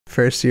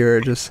first you were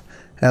just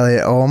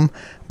Elliot Ulm,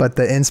 but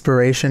the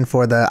inspiration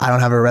for the I don't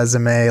have a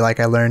resume, like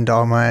I learned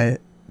all my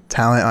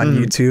talent on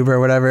YouTube or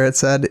whatever it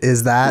said,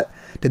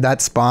 did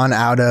that spawn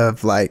out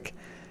of like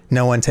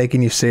no one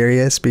taking you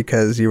serious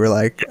because you were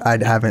like, I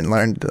haven't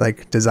learned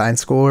like design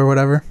school or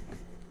whatever?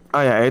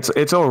 Oh yeah,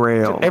 it's all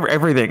real.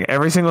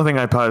 Every single thing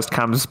I post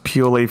comes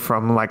purely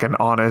from like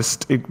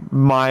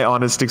my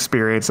honest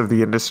experience of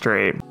the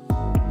industry.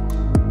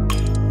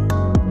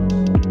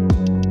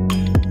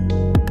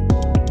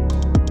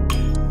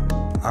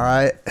 All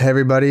right, hey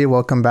everybody,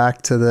 welcome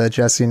back to the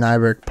Jesse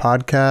Nyberg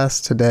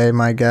podcast. Today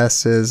my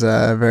guest is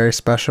a very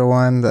special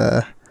one,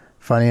 the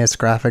funniest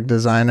graphic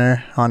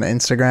designer on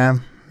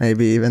Instagram,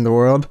 maybe even the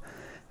world.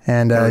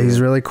 And he's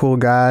a really cool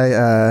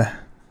guy,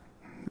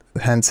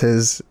 hence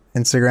his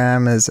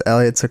Instagram is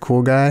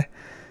Elliotisacoolguy.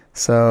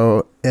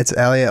 So it's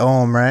Elliot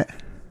Ulm, right?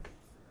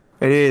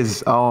 It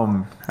is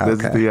Ulm.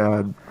 Okay.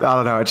 I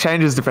don't know, it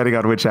changes depending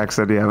on which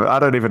accent you have. I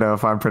don't even know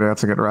if I'm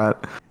pronouncing it right.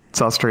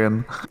 It's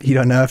Austrian. You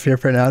don't know if you're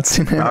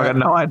pronouncing it right? I've got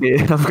no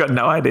idea. I've got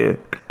no idea.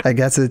 I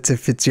guess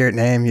if it's your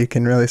name, you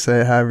can really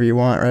say it however you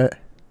want, right?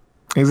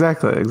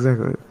 Exactly.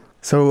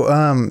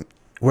 So,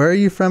 where are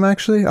you from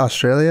actually?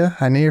 Australia?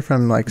 I knew you're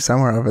from like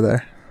somewhere over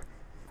there.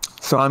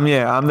 So I'm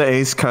the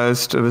east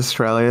coast of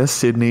Australia,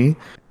 Sydney.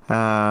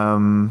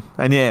 And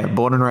yeah,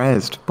 born and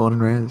raised.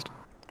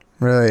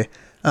 Really?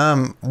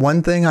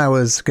 One thing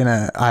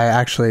I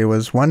actually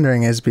was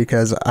wondering is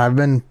because I've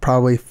been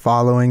probably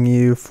following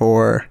you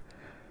for,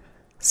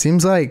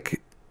 seems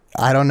like,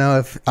 I don't know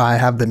if I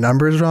have the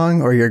numbers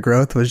wrong or your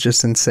growth was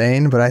just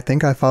insane, but I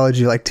think I followed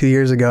you like 2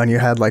 years ago and you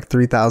had like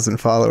 3,000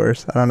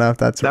 followers. I don't know if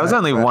that's right. That was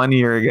only 1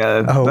 year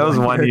ago. Oh, that was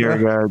 1 year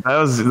ago. That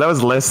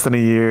was less than a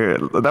year.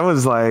 That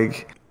was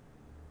like,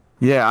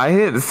 yeah, I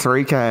hit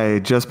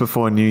 3K just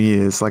before New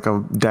Year's, like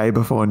a day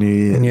before New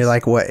Year's. And you're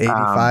like, what,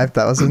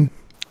 85,000?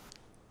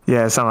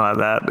 Yeah, something like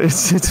that.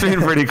 It's been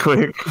pretty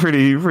quick,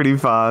 pretty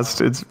fast.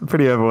 It's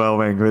pretty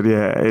overwhelming, but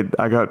yeah,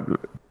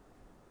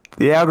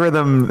 the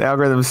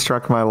algorithm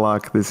struck my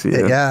luck this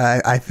year.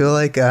 Yeah, I feel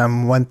like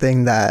one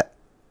thing that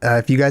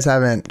if you guys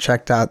haven't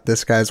checked out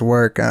this guy's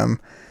work,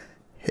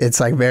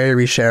 it's like very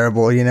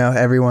reshareable. You know,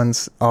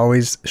 everyone's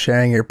always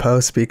sharing your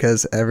posts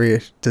because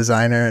every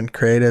designer and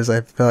creatives,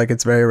 I feel like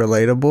it's very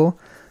relatable.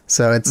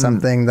 So it's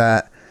something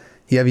that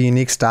you have a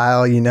unique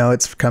style, you know,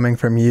 it's coming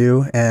from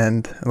you,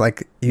 and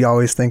like you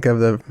always think of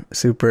the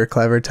super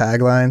clever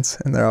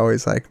taglines and they're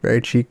always like very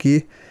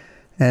cheeky.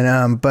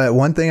 And but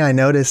one thing I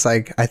noticed,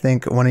 like I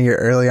think one of your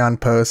early on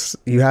posts,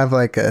 you have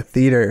like a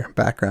theater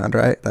background,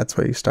 right? That's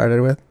what you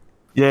started with?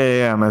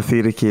 Yeah, I'm a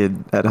theater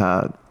kid at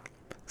heart.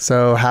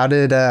 So how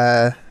did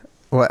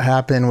what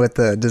happened with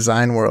the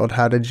design world?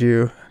 How did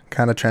you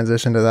kind of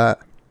transition to that?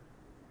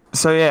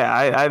 So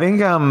yeah, I think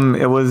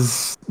it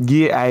was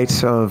year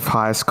 8 of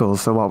high school,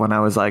 so when I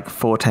was like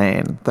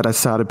 14, that I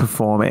started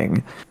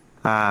performing.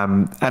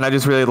 And I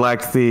just really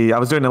liked I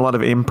was doing a lot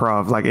of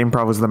improv. Like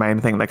improv was the main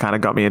thing that kind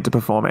of got me into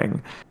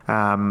performing.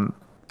 And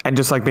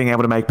just like being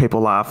able to make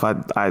people laugh, I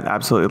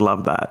absolutely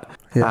loved that.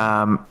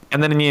 Yeah.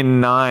 And then in year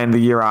 9, the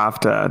year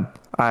after,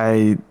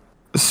 I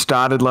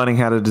started learning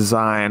how to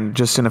design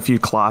just in a few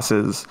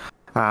classes.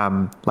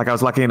 Like I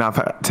was lucky enough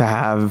to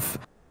have,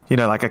 you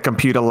know, like a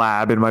computer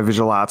lab in my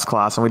visual arts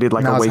class, and we did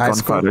like a week on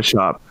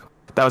Photoshop.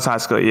 That was high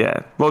school,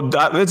 yeah. Well,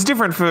 it's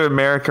different for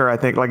America, I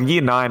think. Like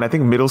year 9, I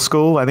think middle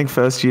school. I think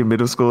first year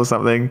middle school or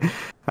something.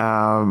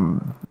 But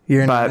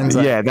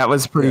yeah, that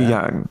was pretty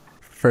young.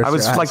 I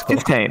was like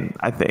 15,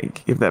 I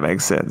think, if that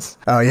makes sense.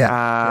 Oh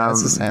yeah,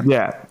 that's the same.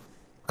 Yeah,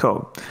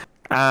 cool.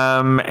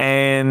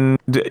 And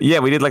yeah,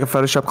 we did like a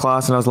Photoshop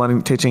class, and I was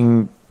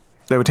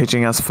they were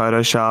teaching us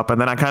Photoshop, and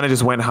then I kind of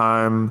just went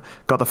home,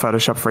 got the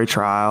Photoshop free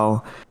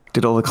trial,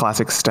 did all the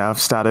classic stuff,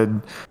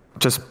 started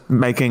just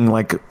making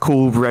like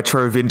cool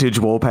retro vintage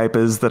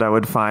wallpapers that I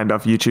would find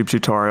off YouTube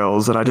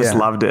tutorials, and I just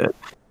loved it.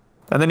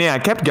 And then I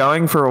kept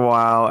going for a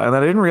while, and I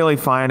didn't really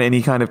find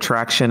any kind of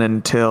traction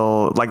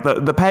until like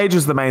the page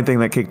was the main thing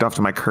that kicked off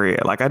to my career.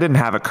 Like I didn't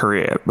have a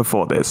career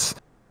before this.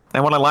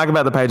 And what I like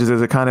about the pages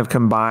is it kind of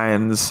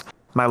combines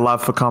my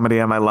love for comedy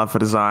and my love for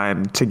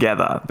design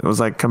together. It was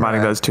like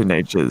combining those two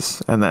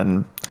natures, and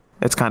then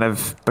it's kind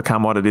of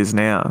become what it is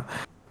now.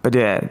 But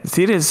yeah,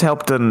 theater's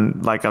helped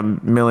in like a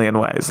million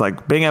ways.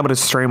 Like being able to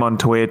stream on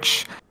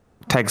Twitch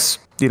takes,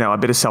 you know, a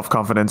bit of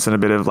self-confidence and a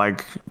bit of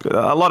like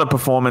a lot of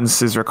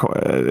performance is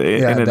required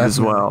in it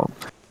as well.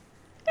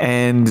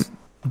 And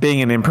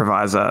being an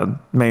improviser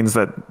means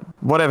that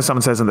whatever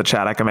someone says in the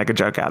chat, I can make a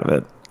joke out of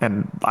it.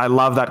 And I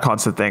love that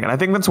constant thing. And I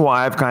think that's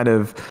why I've kind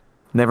of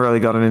never really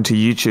gotten into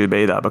YouTube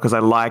either, because I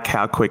like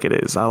how quick it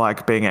is. I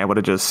like being able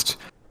to just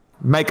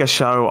make a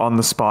show on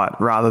the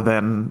spot rather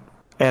than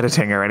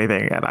editing or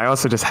anything. And I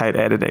also just hate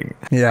editing.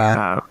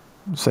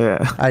 So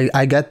yeah,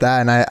 I get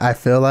that. And I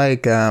feel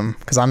like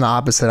because I'm the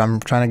opposite, I'm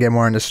trying to get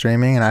more into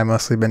streaming, and I've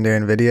mostly been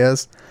doing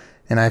videos,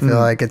 and I feel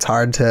like it's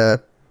hard to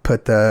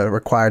put the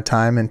required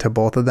time into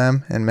both of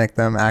them and make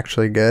them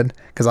actually good,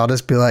 because I'll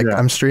just be like,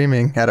 I'm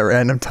streaming at a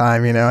random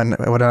time, you know, and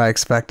what do I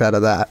expect out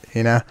of that,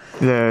 you know?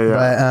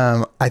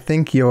 But I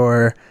think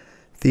your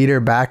theater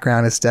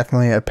background is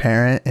definitely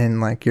apparent in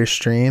like your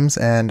streams,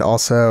 and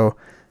also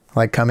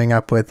like coming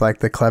up with like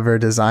the clever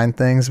design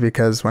things,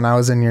 because when I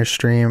was in your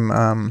stream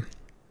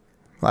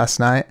last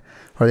night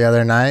or the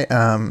other night,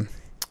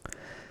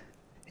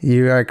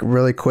 you're like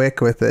really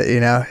quick with it, you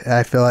know.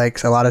 I feel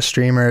like a lot of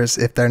streamers,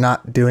 if they're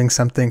not doing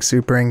something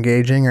super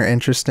engaging or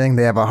interesting,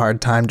 they have a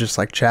hard time just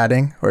like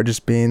chatting or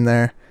just being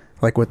there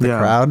like with the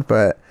crowd.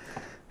 But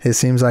it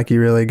seems like you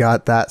really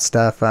got that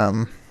stuff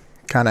kind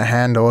of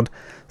handled.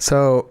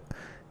 So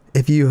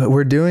if you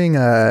were doing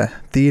a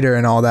theater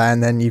and all that,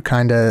 and then you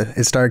kind of,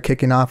 it started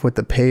kicking off with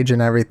the page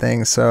and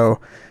everything,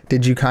 so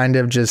did you kind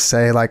of just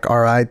say like, all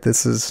right,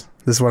 this is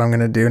what I'm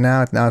going to do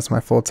now it's my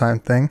full-time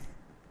thing?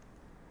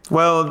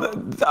 Well,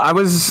 I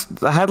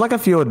had like a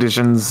few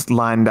auditions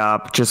lined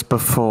up just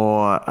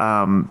before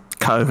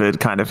COVID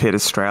kind of hit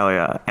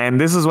Australia.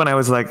 And this is when I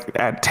was like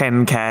at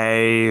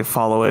 10K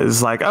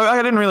followers. Like, I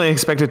didn't really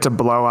expect it to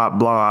blow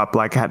up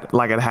like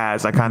it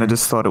has. I kind of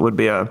just thought it would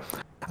be a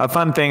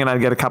fun thing, and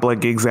I'd get a couple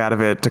of gigs out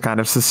of it to kind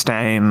of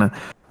sustain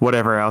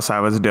whatever else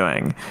I was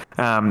doing.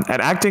 And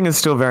acting is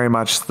still very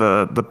much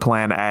the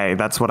plan A.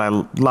 That's what I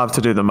love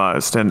to do the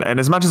most. And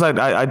as much as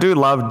I do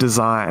love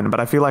design, but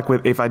I feel like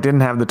if I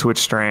didn't have the Twitch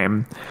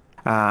stream,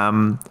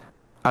 I'd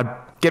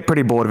get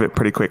pretty bored of it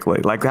pretty quickly.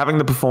 Like, having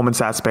the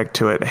performance aspect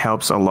to it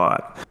helps a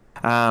lot.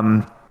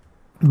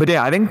 But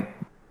yeah, I think,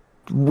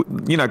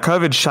 you know,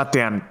 COVID shut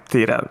down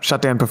theater,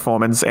 shut down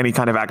performance, any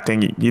kind of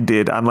acting you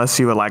did, unless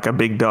you were like a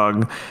big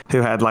dog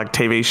who had like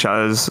TV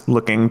shows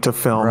looking to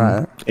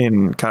film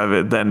in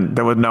COVID, then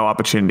there were no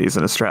opportunities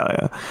in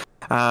Australia.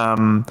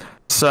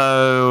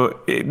 So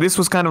this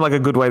was kind of like a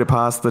good way to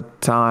pass the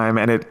time,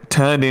 and it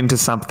turned into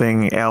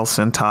something else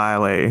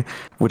entirely,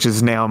 which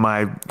is now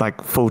my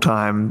like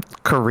full-time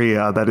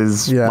career that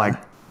is like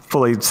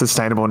fully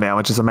sustainable now,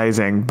 which is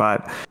amazing.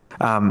 But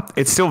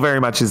it still very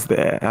much is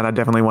there, and I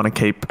definitely want to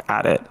keep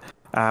at it.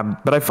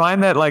 But I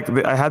find that like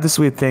I had this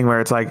weird thing where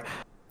it's like,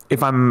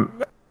 if I'm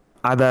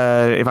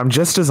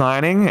just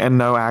designing and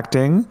no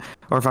acting,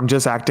 or if I'm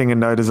just acting and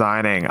no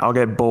designing, I'll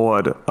get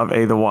bored of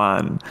either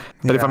one.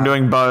 But if I'm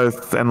doing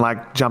both and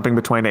like jumping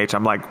between each,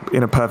 I'm like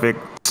in a perfect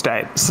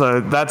state.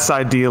 So that's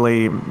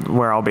ideally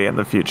where I'll be in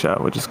the future,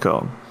 which is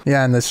cool.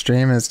 Yeah, and the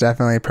stream is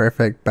definitely a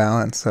perfect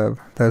balance of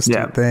those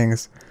two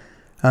things.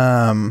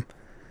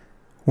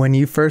 When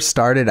you first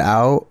started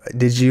out,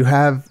 did you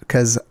have,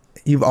 because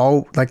you've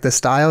all like the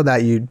style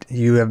that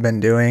you have been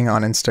doing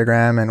on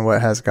Instagram and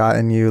what has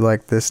gotten you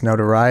like this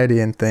notoriety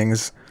and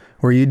things,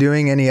 were you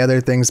doing any other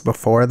things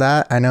before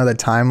that? I know the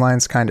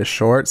timeline's kind of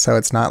short, so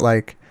it's not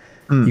like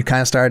you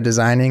kind of started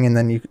designing and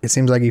then it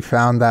seems like you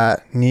found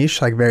that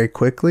niche like very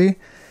quickly.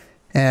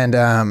 And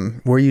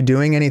were you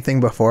doing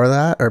anything before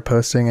that or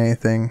posting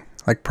anything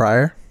like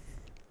prior?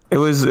 It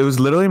was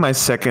literally my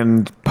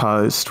second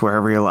post where I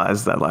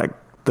realized that like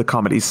the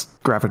comedy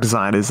graphic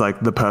design is like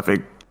the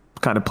perfect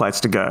kind of place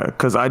to go.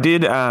 Because I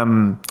did, I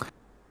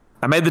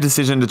made the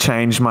decision to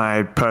change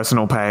my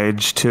personal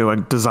page to a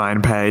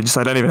design page. So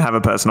I don't even have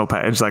a personal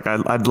page. Like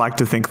I'd like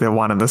to think they're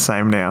one and the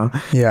same now.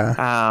 Yeah.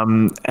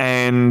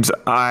 And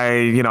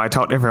I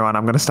told everyone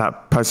I'm going to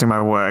start posting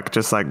my work,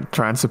 just like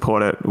try and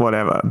support it,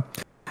 whatever.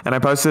 And I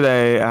posted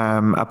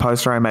a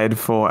poster I made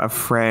for a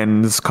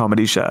friend's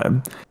comedy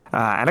show.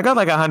 And I got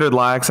like 100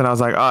 likes, and I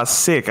was like, oh,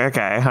 sick.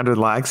 Okay, 100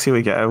 likes. Here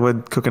we go. We're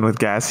cooking with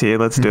gas here.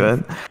 Let's do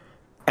it.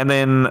 And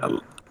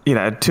then,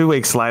 2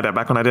 weeks later,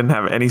 back when I didn't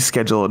have any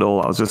schedule at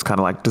all, I was just kind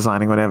of like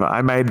designing whatever.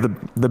 I made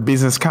the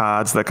business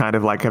cards that kind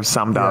of like have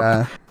summed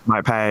up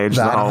my page.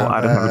 The whole I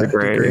don't have a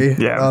degree.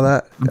 Yeah. All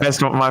that.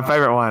 Best one, my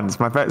favorite ones.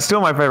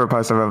 Still my favorite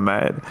post I've ever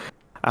made.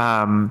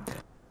 And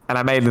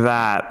I made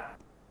that.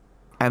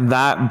 And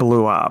that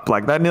blew up.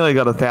 Like, that nearly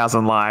got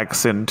 1,000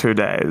 likes in 2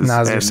 days. And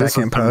that was your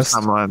second post?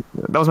 That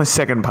was my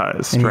second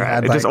post, and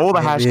right? Like just all the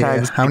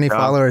hashtags. How many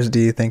followers do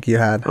you think you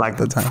had like at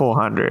the time?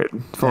 400.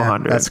 Yeah,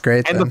 that's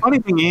great. And the funny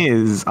thing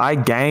is, I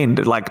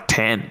gained like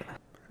 10.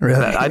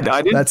 Really? I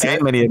didn't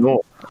gain many at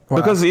all. Wow.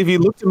 Because if you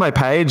looked at my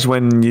page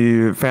when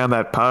you found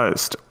that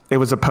post, it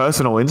was a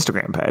personal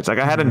Instagram page. Like,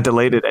 I hadn't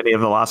deleted any of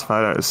the last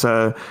photos.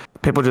 So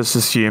people just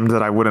assumed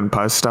that I wouldn't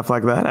post stuff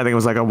like that. I think it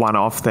was like a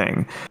one-off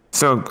thing.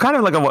 So kind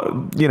of like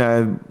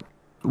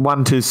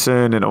one too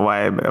soon in a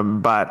way.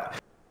 But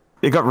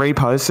it got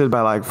reposted by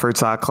like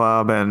Fruits Art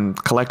Club and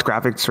Collect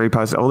Graphics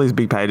reposted. All these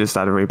big pages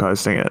started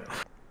reposting it.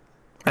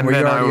 And were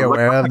you already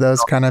aware of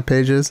those kind of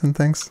pages and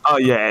things? Oh,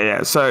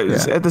 yeah. So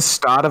at the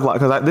start of,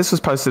 because this was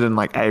posted in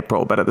like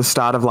April, but at the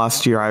start of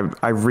last year,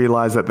 I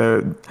realized that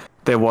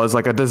there was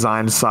like a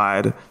design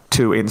side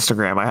to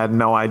Instagram. I had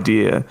no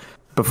idea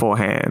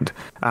beforehand.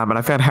 And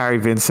I found Harry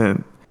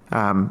Vincent,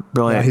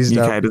 brilliant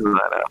UK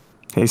designer.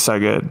 He's so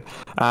good.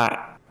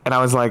 And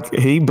I was like,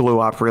 he blew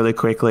up really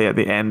quickly at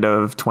the end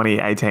of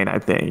 2018, I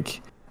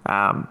think.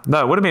 No,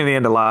 it would have been the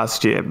end of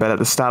last year, but at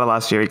the start of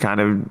last year, he kind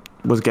of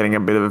was getting a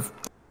bit of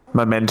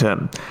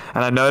momentum.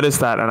 And I noticed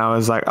that, and I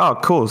was like, oh,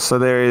 cool. So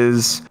there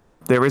is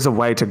a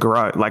way to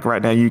grow. Like,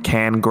 right now, you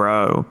can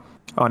grow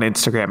on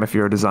Instagram if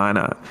you're a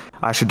designer.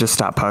 I should just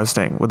start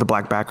posting with a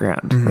black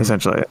background,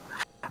 essentially.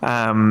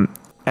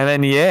 And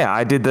then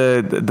I did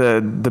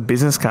the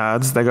business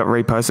cards. They got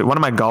reposted. One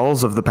of my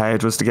goals of the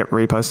page was to get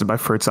reposted by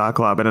Fruits Art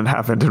Club, and it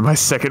happened in my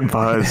second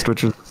post,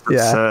 which was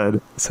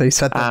absurd. So you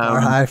set the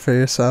bar high for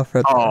yourself.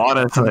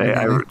 Honestly,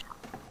 I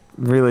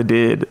really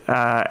did.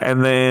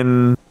 And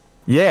then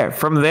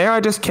from there I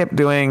just kept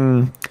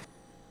doing.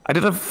 I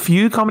did a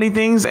few comedy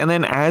things, and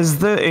then as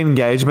the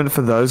engagement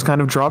for those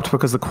kind of dropped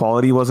because the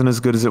quality wasn't as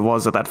good as it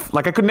was at that.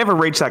 Like I could never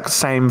reach that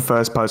same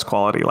first post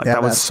quality. Like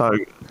that was so.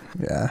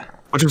 Yeah.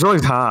 Which was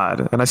always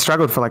hard, and I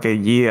struggled for like a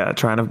year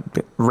trying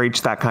to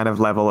reach that kind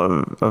of level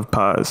of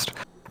post.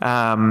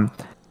 And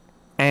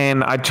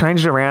I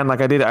changed it around.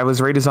 Like I was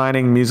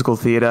redesigning musical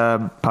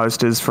theater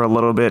posters for a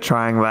little bit,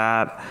 trying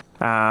that.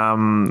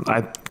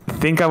 I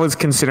think I was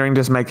considering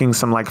just making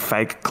some like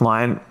fake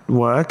client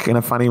work in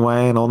a funny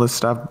way and all this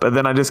stuff. But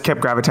then I just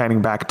kept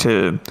gravitating back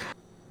to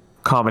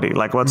comedy.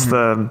 Like what's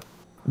the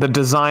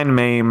design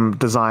meme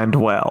designed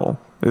well?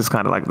 Is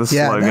kind of like the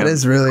slogan. Yeah, that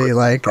is really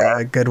like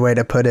a good way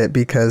to put it,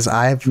 because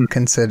I've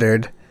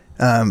considered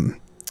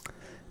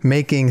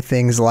making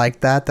things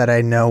like that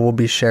I know will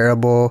be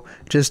shareable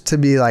just to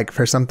be like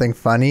for something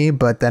funny.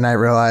 But then I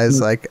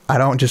realized like I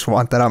don't just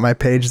want that on my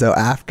page though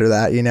after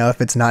that, you know,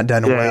 if it's not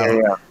done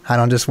well. I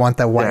don't just want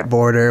that white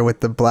border with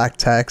the black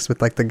text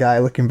with like the guy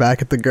looking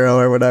back at the girl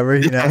or whatever,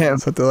 you know,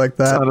 something like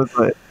that.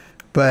 Honestly.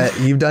 But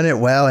you've done it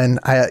well, and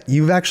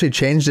you've actually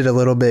changed it a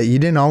little bit. You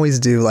didn't always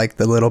do like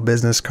the little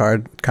business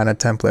card kind of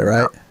template,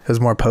 right? It was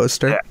more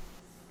poster. Yeah.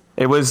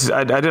 It was.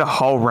 I did a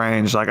whole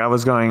range. Like I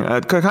was going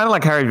kind of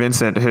like Harry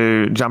Vincent,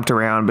 who jumped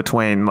around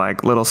between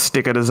like little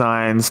sticker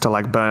designs to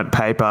like burnt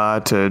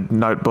paper to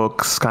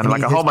notebooks, kind of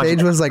like a whole bunch. His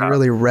page was like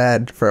really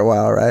red for a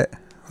while, right?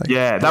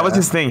 Like, that was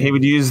his thing. He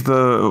would use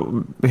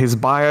his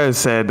bio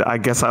said, "I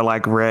guess I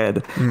like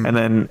red," and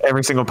then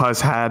every single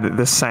post had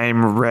the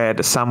same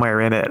red somewhere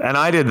in it. And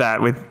I did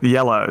that with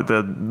yellow,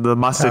 the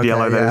mustard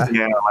yellow. That was,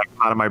 like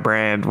part of my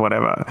brand,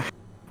 whatever.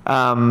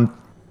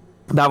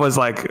 That was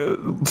like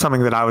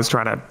something that I was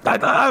trying to.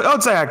 I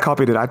would say I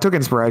copied it. I took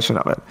inspiration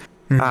of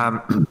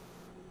it,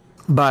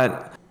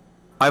 but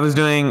I was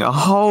doing a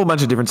whole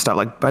bunch of different stuff.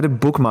 Like I did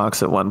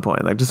bookmarks at one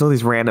point, like just all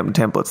these random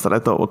templates that I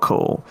thought were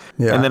cool.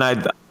 Yeah. And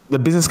then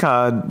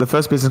the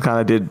first business card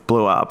I did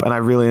blew up, and I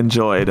really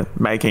enjoyed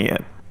making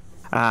it.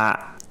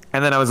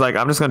 And then I was like,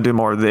 I'm just going to do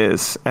more of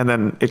this. And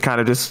then it kind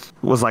of just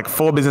was like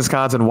 4 business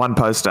cards and 1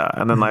 poster,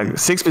 and then like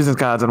 6 business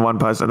cards and 1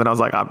 poster. And then I was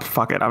like, oh,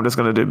 fuck it, I'm just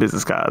going to do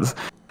business cards.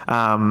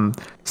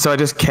 So I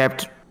just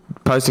kept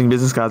posting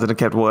business cards, and it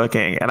kept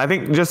working. And I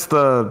think just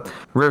the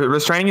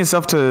restraining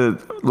yourself to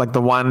like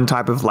the one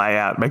type of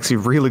layout makes you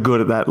really good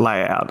at that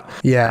layout.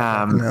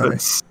 Yeah.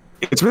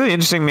 It's really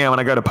interesting now when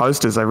I go to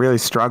posters, I really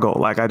struggle.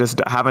 Like I just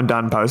haven't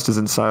done posters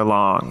in so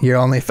long. You're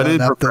only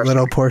filling up the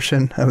little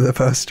portion of the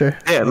poster.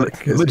 Yeah,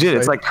 like, legit.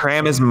 It's like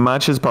cram as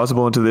much as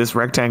possible into this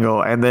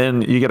rectangle, and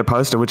then you get a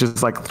poster which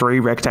is like 3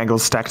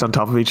 rectangles stacked on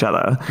top of each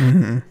other.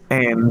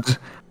 And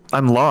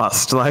I'm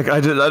lost. Like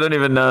I don't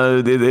even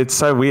know. It's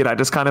so weird. I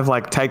just kind of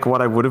like take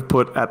what I would have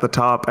put at the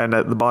top and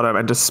at the bottom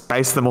and just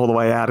space them all the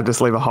way out and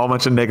just leave a whole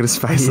bunch of negative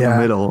space in the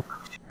middle.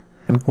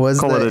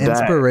 Was the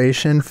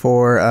inspiration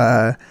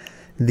for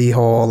the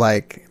whole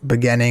like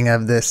beginning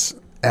of this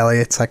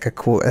Elliot's like a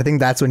cool, I think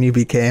that's when you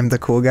became the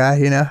cool guy,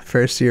 you know?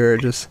 First you were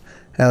just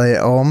Elliot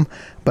Ulm,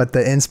 but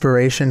the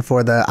inspiration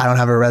for the I don't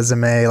have a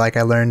resume, like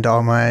I learned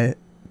all my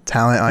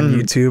talent on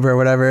YouTube or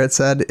whatever it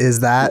said,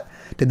 did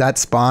that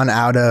spawn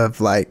out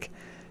of like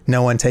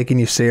no one taking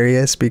you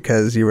serious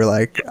because you were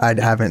like, I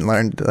haven't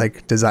learned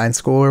like design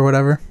school or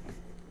whatever?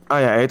 Oh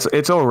yeah,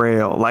 it's all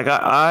real. Like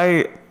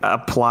I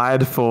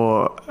applied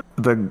for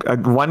the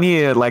 1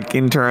 year like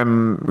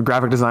interim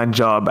graphic design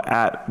job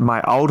at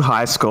my old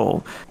high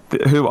school,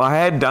 who I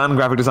had done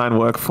graphic design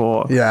work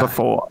for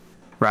before,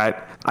 right?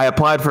 I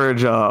applied for a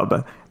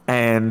job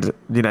and,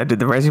 you know, did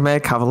the resume,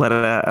 cover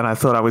letter, and I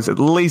thought I was at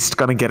least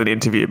going to get an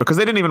interview because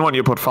they didn't even want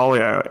your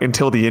portfolio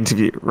until the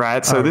interview,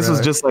 right? So this was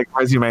just like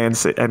resume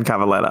and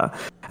cover letter.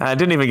 And I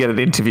didn't even get an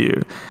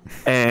interview.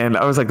 And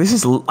I was like,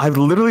 I've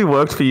literally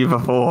worked for you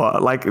before.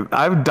 Like,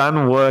 I've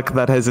done work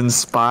that has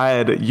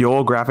inspired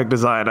your graphic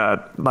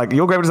designer. Like,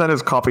 your graphic designer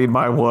has copied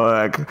my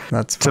work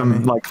to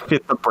like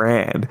fit the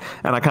brand.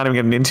 And I can't even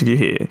get an interview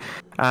here.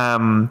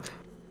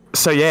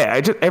 So yeah,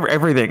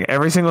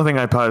 every single thing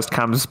I post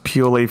comes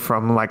purely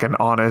from like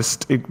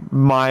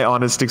my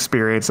honest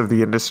experience of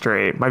the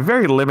industry, my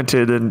very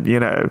limited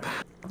and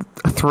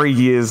 3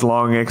 years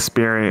long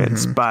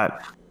experience.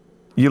 But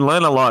you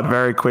learn a lot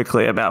very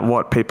quickly about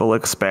what people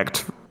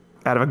expect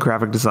out of a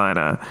graphic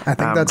designer. I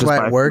think that's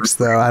why it works,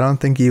 though. I don't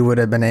think you would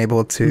have been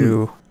able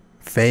to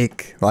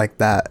fake like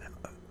that,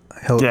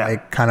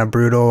 like kind of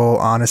brutal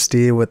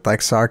honesty with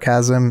like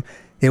sarcasm.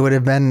 It would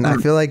have been, I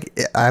feel like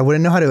I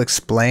wouldn't know how to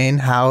explain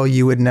how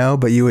you would know,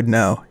 but you would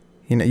know.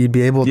 You know, you'd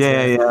be able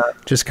to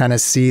just kind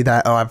of see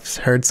that, oh, I've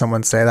heard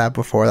someone say that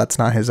before. That's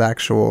not his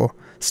actual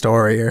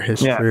story or his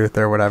truth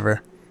or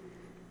whatever.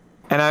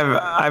 And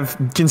I've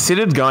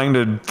considered going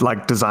to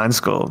like design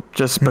school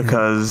just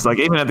because like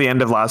even at the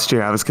end of last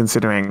year I was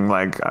considering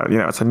like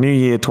it's a new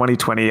year,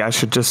 2020, I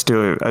should just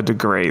do a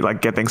degree,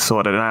 like get things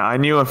sorted. And I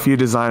knew a few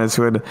designers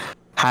who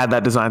had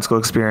that design school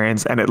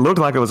experience and it looked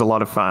like it was a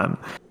lot of fun.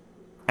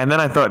 And then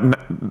I thought,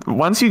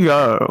 once you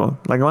go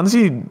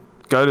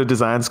to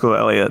design school,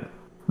 Elliot,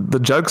 the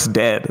joke's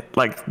dead.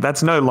 Like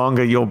that's no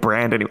longer your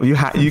brand anymore.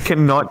 You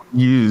cannot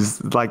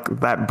use like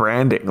that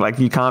branding. Like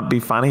you can't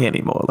be funny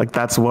anymore. Like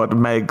that's what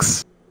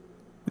makes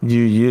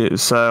you.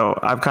 So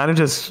I've kind of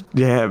just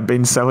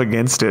been so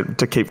against it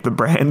to keep the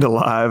brand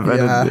alive.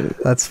 Yeah, and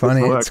that's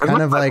funny. It's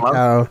kind of like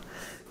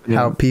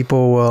how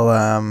people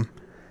will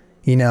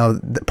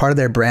part of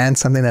their brand,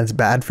 something that's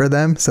bad for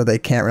them, so they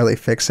can't really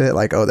fix it.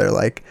 Like, oh, they're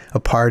like a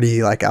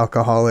party, like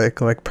alcoholic,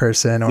 like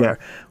person,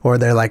 or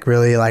they're like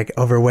really like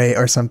overweight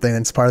or something.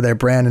 It's part of their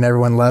brand and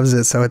everyone loves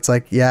it. So it's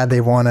like, they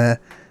want to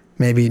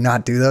maybe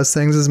not do those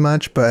things as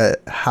much,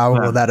 but how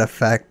will that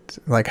affect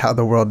like how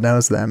the world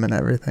knows them and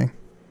everything?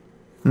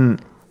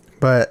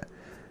 But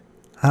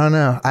I don't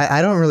know.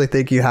 I don't really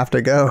think you have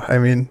to go. I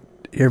mean,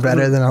 you're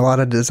better than a lot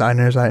of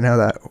designers I know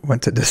that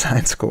went to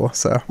design school.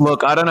 So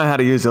look, I don't know how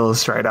to use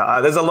Illustrator.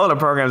 There's a lot of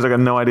programs I got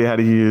no idea how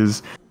to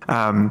use.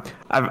 I'm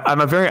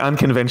a very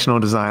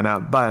unconventional designer,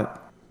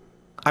 but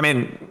I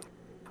mean,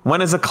 when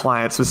has a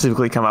client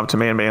specifically come up to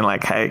me and being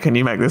like, hey, can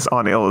you make this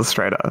on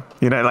Illustrator?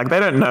 Like they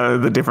don't know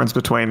the difference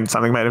between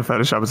something made in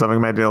Photoshop and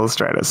something made in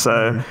Illustrator.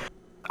 So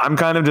I'm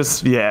kind of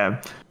just,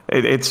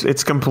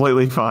 it's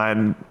completely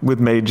fine with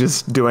me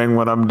just doing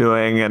what I'm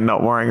doing and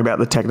not worrying about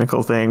the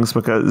technical things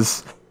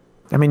because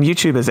I mean,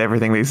 YouTube is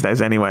everything these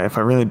days anyway. If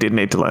I really did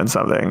need to learn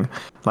something,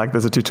 like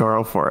there's a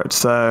tutorial for it.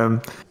 So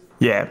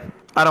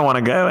I don't want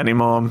to go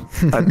anymore.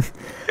 I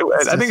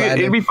think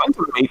it'd be fun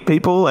to meet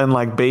people and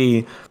like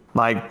be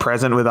like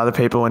present with other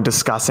people and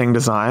discussing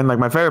design. Like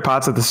my favorite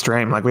parts of the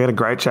stream, like we had a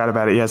great chat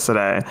about it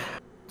yesterday.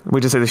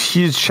 We just had this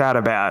huge chat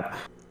about,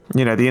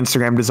 the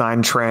Instagram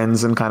design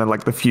trends and kind of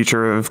like the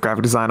future of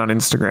graphic design on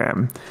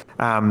Instagram.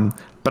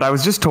 But I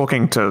was just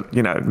talking to,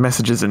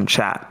 messages and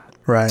chat.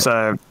 Right.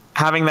 So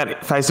having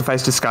that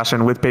face-to-face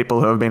discussion with people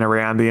who have been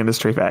around the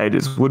industry for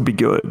ages would be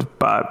good,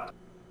 but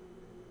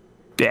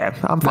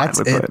I'm fine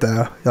with it. That's it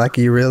though. Like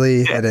you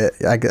really hit it.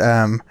 Like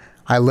I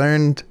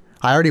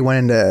already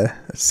went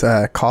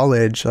into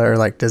college or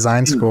like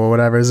design school or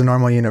whatever. It's a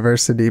normal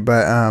university,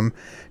 but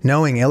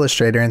knowing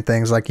Illustrator and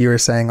things like you were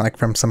saying, like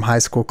from some high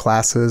school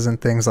classes and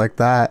things like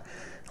that,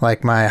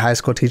 like my high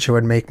school teacher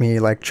would make me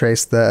like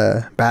trace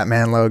the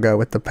Batman logo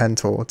with the pen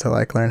tool to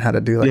like learn how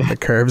to do like the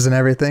curves and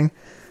everything.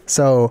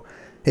 So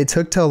it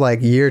took till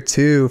like year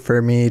 2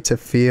 for me to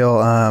feel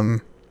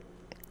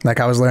like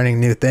I was learning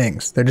new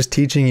things. They're just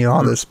teaching you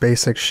all this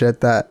basic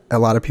shit that a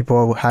lot of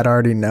people had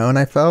already known,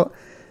 I felt.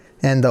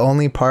 And the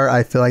only part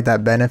I feel like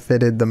that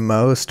benefited the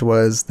most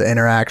was the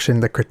interaction,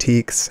 the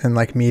critiques, and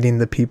like meeting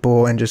the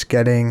people and just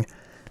getting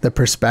the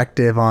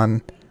perspective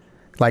on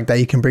like that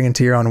you can bring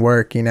into your own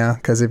work,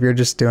 because if you're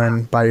just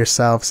doing by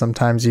yourself,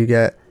 sometimes you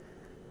get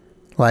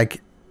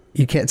like,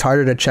 it's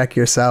harder to check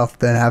yourself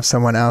than have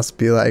someone else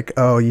be like,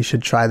 oh, you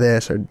should try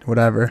this or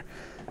whatever.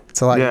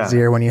 It's a lot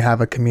easier when you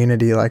have a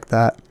community like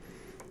that.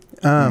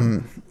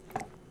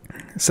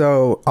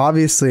 So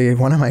obviously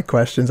one of my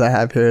questions I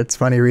have here, it's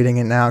funny reading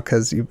it now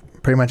because you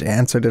pretty much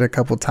answered it a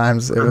couple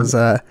times. It was,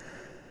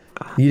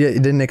 you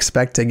didn't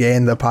expect to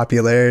gain the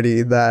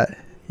popularity that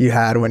you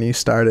had when you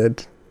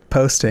started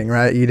posting,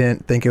 right? You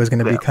didn't think it was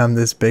going to become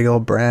this big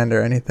old brand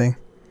or anything.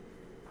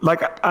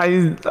 Like I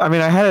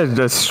mean, I had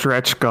a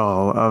stretch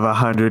goal of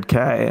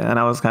 100K, and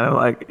I was kind of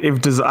like,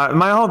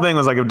 my whole thing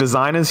was like, if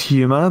Designers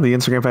Humor, the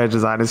Instagram page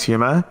Designers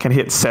Humor, can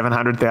hit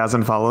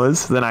 700,000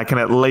 followers, then I can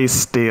at least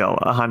steal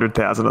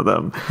 100,000 of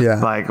them. Yeah,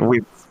 like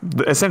with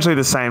essentially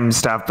the same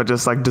stuff, but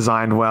just like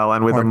designed well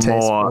and with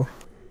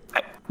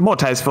more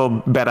tasteful,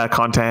 better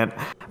content,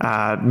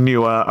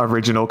 newer,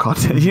 original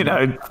content.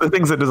 The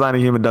things that Designer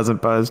Humor doesn't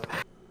post.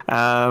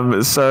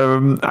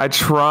 So I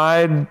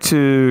tried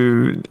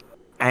to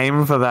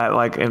aim for that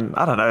like in,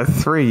 I don't know,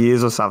 3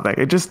 years or something.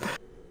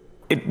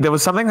 There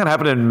was something that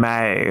happened in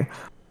May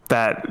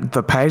that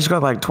the page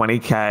got like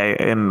 20K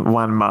in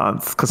 1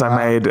 month because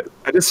I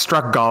just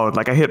struck gold.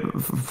 Like I hit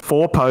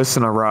 4 posts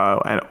in a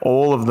row and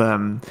all of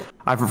them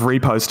I've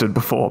reposted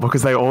before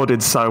because they all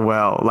did so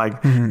well. Like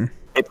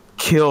it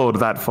killed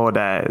that 4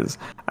 days.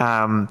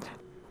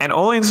 And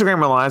all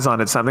Instagram relies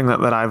on, it's something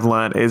that I've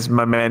learned, is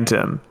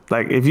momentum.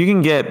 Like if you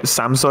can get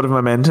some sort of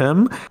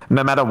momentum,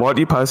 no matter what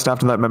you post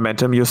after that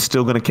momentum, you're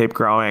still going to keep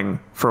growing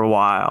for a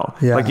while.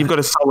 Yeah. Like you've got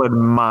a solid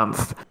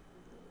month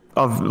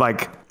of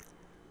like,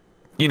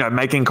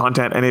 making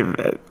content,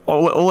 and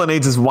all it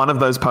needs is one of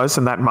those posts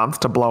in that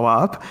month to blow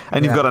up,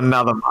 and you've got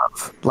another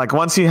month. Like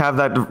once you have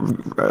that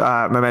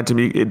momentum,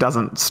 it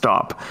doesn't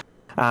stop.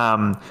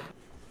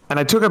 And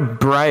I took a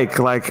break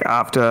like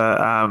after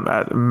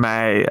at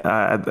May,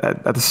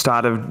 at the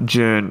start of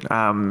June,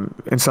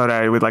 in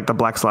solidarity with like the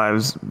Black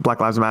Lives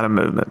Matter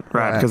movement,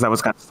 right? Because that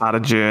was kind of start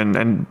of June,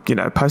 and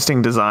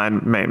posting design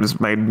memes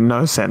made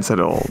no sense at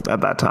all at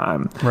that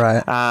time,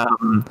 right?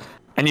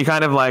 and you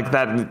kind of like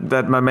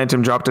that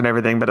momentum dropped and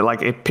everything, but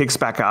it picks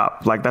back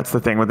up. Like that's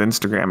the thing with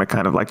Instagram. It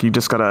kind of like you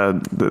just gotta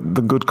the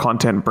good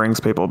content brings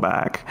people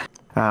back,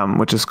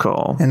 which is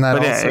cool. And that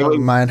also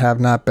might have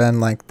not been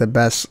like the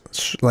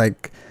best,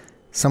 like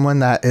someone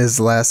that is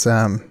less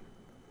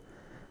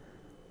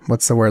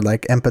what's the word,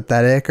 like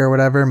empathetic or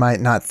whatever, might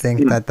not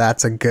think that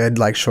that's a good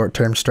like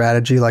short-term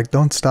strategy. Like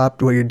don't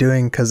stop what you're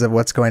doing because of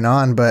what's going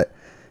on, but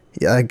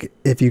like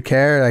if you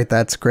care, like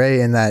that's great,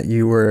 and that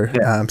you were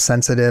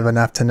sensitive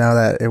enough to know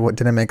that it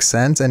didn't make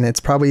sense. And it's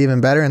probably even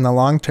better in the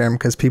long term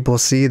because people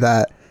see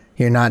that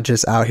you're not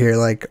just out here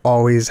like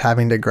always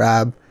having to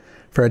grab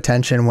for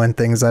attention when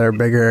things that are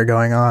bigger are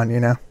going on, you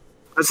know?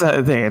 That's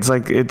the thing. It's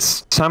like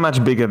it's so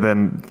much bigger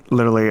than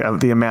literally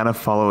the amount of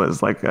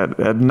followers, like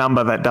a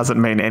number that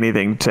doesn't mean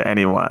anything to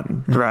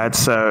anyone, right?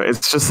 So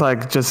it's just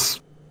like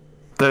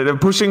the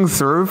pushing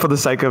through for the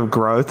sake of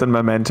growth and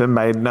momentum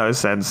made no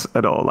sense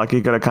at all. Like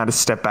you got to kind of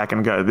step back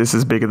and go, this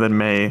is bigger than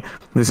me.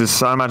 This is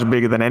so much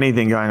bigger than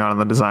anything going on in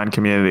the design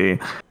community.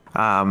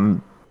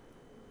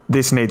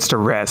 This needs to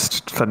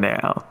rest for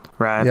now,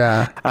 right?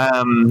 Yeah.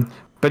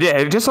 But yeah,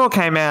 it just all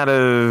came out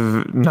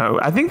of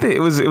I think that it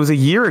was a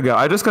year ago.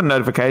 I just got a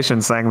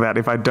notification saying that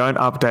if I don't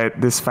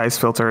update this face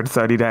filter in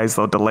 30 days,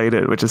 they'll delete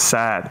it, which is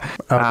sad.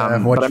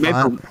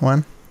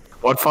 One?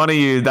 What font are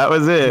you? That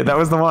was it. That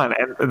was the one.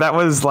 And that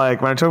was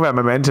like, when I talk about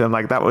momentum,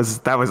 like that was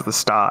the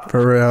start.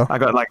 For real. I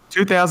got like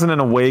 2,000 in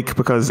a week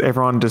because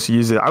everyone just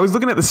used it. I was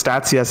looking at the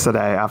stats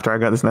yesterday after I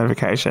got this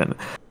notification,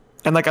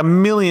 and like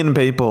 1 million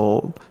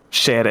people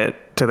shared it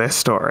to their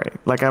story.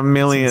 Like 1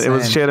 million. It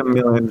was shared 1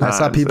 million times. I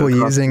saw people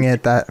using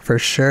it that for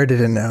sure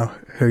didn't know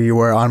who you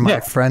were on my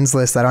friends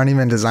list that aren't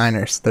even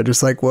designers. They're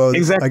just like, well,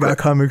 I got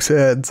comics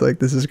heads. Like,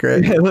 this is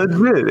great. Yeah,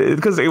 legit.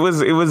 Because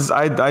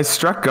I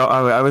struck,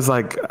 I was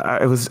like,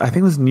 I think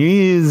it was New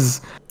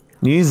Year's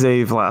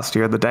Eve last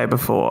year, the day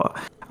before,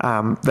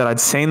 that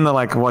I'd seen the,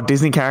 like, what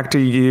Disney character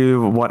are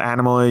you, what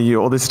animal are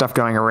you, all this stuff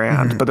going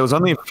around. But there was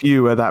only a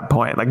few at that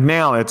point. Like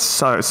now it's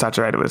so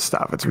saturated with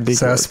stuff. It's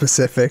ridiculous. So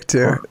specific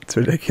too. It's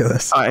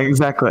ridiculous.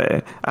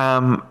 Exactly.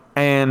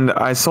 And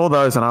I saw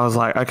those and I was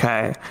like,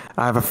 okay,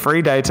 I have a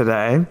free day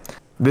today.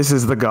 This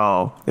is the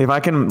goal. If I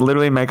can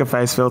literally make a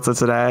face filter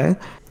today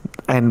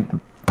and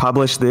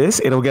publish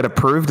this, it'll get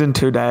approved in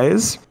 2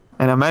 days.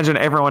 And imagine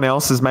everyone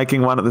else is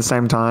making one at the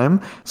same time.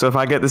 So if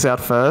I get this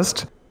out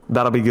first,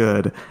 that'll be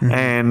good.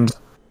 And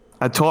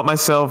I taught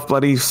myself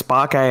bloody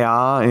Spark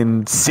AR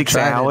in 6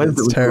 hours.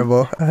 It's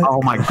terrible. Oh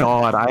my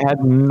God. I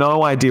had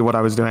no idea what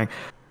I was doing.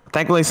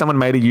 Thankfully, someone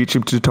made a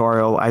YouTube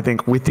tutorial, I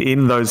think,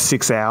 within those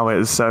 6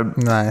 hours. So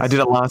nice. I did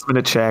a last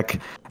minute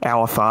check,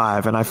 hour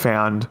 5, and I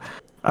found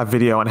a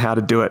video on how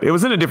to do it. It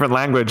was in a different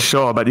language,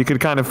 sure, but you could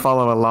kind of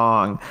follow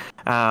along.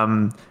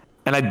 And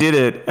I did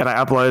it, and I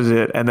uploaded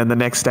it, and then the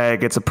next day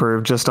it gets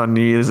approved just on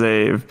New Year's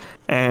Eve.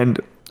 And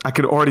I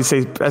could already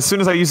see, as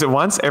soon as I use it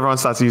once, everyone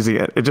starts using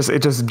it. It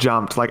just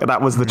jumped. Like, that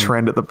was the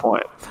trend at the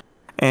point.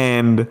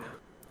 And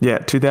yeah,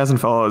 2,000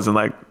 followers in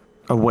like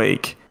a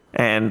week.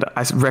 And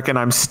I reckon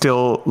I'm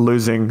still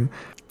losing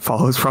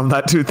followers from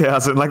that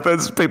 2,000. Like,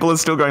 those people are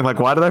still going like,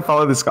 why do they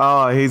follow this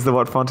guy? Oh, he's the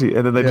what fonty,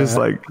 and then they just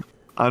like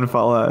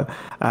unfollow.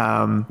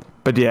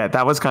 But yeah,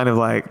 that was kind of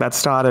like, that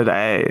started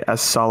a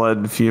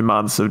solid few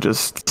months of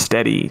just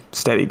steady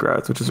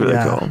growth, which is really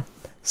cool.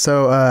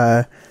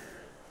 So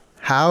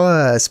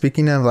how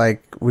speaking of,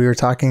 like, we were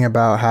talking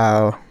about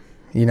how,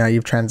 you know,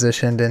 you've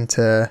transitioned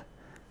into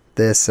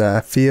this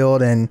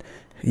field, and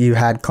you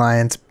had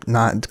clients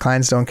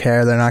don't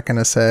care. They're not going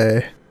to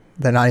say,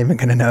 they're not even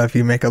going to know if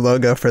you make a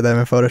logo for them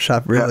in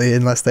Photoshop, really,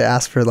 unless they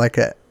ask for like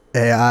a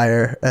AI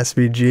or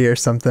SVG or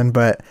something.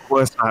 But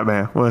worst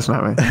nightmare.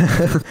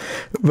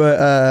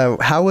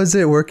 But how was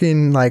it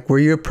working? Like, were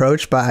you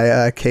approached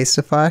by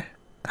Casetify?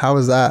 How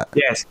was that?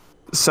 Yes.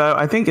 So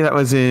I think that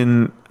was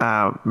in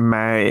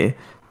May.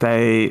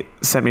 They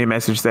sent me a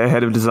message. Their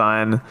head of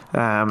design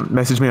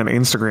messaged me on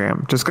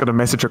Instagram. Just got a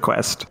message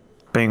request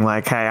being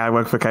like, hey, I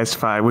work for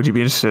Casetify. Would you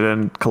be interested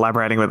in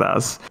collaborating with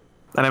us?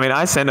 And I mean,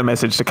 I sent a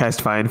message to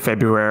Casetify in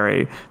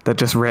February that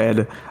just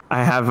read,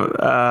 I have,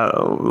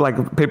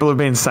 like, people have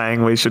been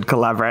saying we should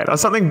collaborate, or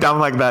something dumb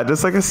like that.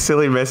 Just like a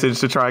silly message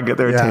to try and get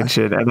their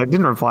attention. And they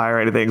didn't reply or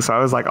anything. So I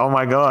was like, oh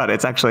my God,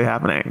 it's actually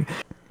happening.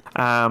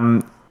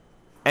 And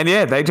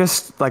yeah, they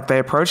just, like, they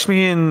approached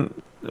me in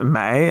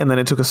May, and then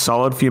it took a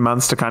solid few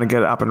months to kind of get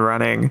it up and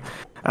running.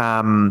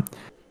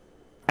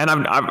 And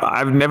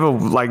I've never,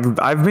 like,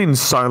 I've been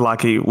so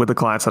lucky with the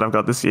clients that I've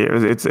got this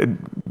year. It's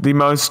the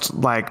most,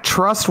 like,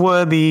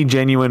 trustworthy,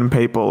 genuine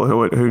people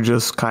who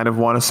just kind of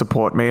want to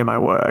support me and my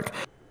work.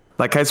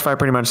 Like, Casetify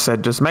pretty much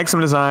said, just make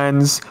some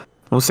designs.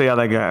 We'll see how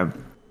they go.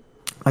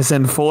 I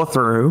send 4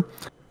 through,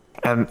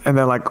 and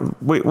they're like,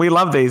 we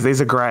love these.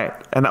 These are great.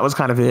 And that was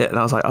kind of it. And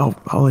I was like, oh,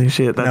 holy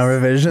shit. No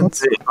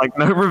revisions? Like,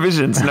 no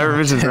revisions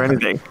or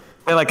anything.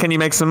 They're like, can you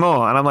make some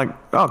more? And I'm like,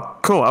 oh,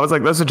 cool. I was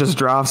like, those are just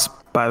drafts,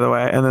 by the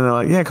way. And then they're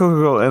like, yeah,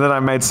 cool. And then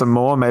I made some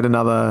more, made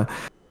another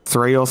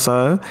 3 or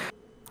so.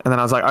 And then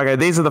I was like, okay,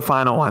 these are the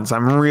final ones.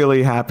 I'm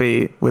really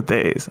happy with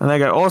these. And they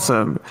go,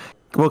 awesome.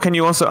 well, can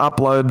you also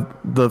upload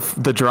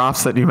the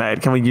drafts that you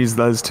made? Can we use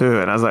those too?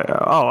 And I was like,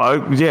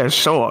 oh yeah,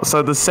 sure.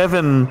 So the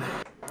 7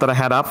 that I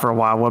had up for a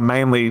while were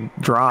mainly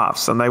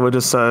drafts, and they were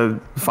just so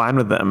fine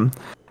with them.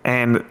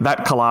 And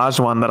that collage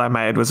one that I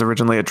made was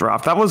originally a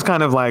draft. That was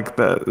kind of like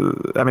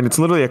it's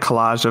literally a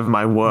collage of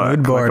my work.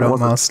 Mood board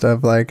almost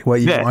of like what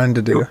you wanted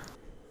to do.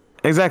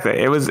 Exactly.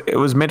 It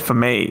was meant for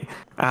me.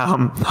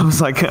 I was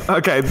like,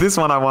 okay, this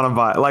one I want to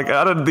buy. Like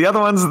the other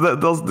ones,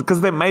 because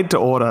they're made to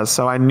order.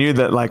 So I knew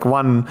that like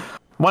one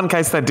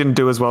case that didn't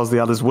do as well as the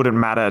others wouldn't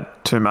matter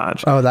too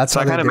much. Oh, that's so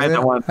how I kind of made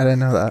that one. I didn't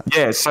know that.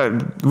 Yeah, so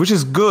which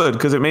is good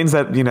because it means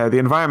that the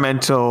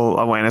environmental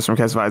awareness from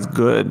Casetify is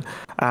good,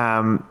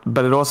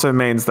 but it also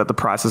means that the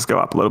prices go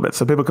up a little bit.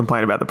 So people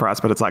complain about the price,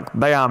 but it's like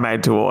they are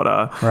made to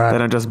order. Right. They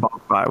don't just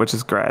bulk buy, which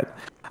is great.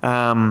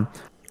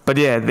 But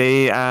yeah,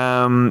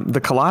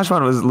 the collage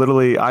one was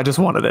literally I just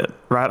wanted it.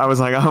 Right, I was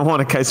like, I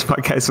want a case by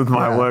case with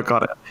my work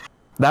on it.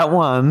 That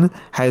one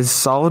has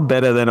sold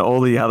better than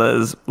all the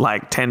others,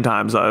 like 10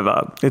 times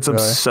over. It's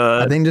really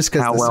absurd. I think just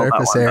because the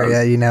surface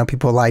area,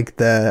 people like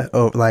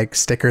like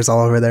stickers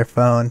all over their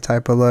phone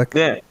type of look.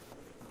 Yeah.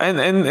 And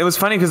it was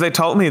funny because they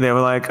told me, they were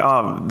like,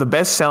 oh, the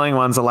best selling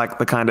ones are like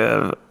the kind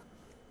of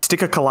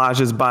sticker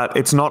collages, but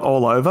it's not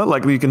all over.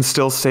 Like you can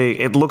still see,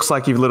 it looks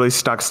like you've literally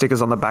stuck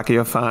stickers on the back of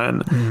your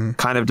phone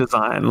kind of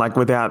design, like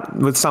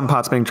with some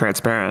parts being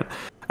transparent.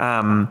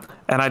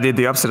 And I did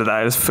the opposite of that.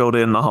 I just filled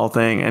in the whole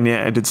thing, and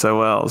yeah, it did so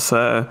well.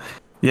 So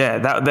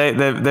yeah,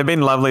 they've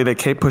been lovely. They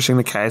keep pushing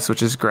the case,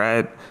 which is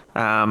great.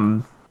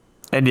 And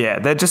yeah,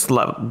 they're just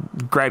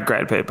great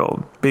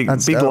people. Big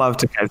love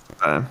to Case.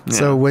 Yeah.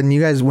 So when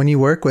you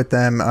work with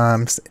them,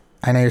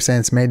 I know you're saying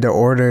it's made to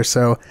order.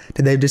 So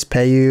did they just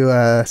pay you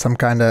some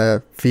kind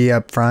of fee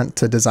up front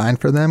to design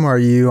for them, or are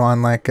you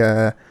on like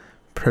a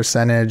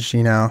percentage?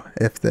 I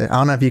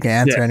don't know if you can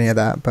answer any of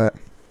that, but.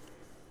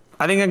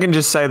 I think I can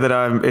just say that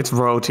it's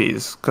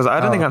royalties because I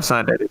don't think I've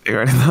signed anything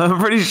or anything. I'm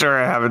pretty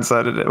sure I haven't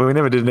signed it. We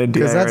never did an NDA.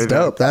 Because that's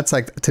dope. That's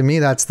like, to me,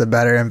 that's the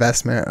better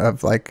investment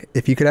of like,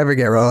 if you could ever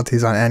get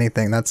royalties on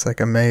anything, that's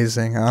like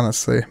amazing,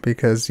 honestly,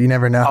 because you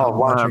never know how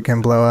much it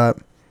can blow up.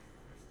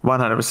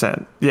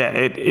 100%. Yeah.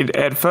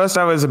 At first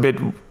I was a bit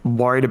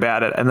worried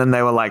about it. And then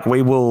they were like,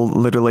 we will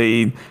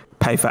literally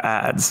pay for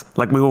ads.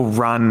 Like we will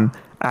run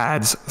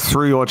ads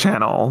through your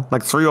channel,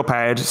 like through your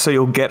page, so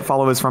you'll get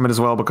followers from it as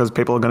well because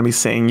people are going to be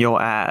seeing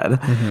your ad.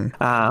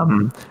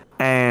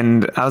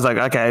 And I was like,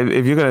 okay,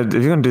 if you're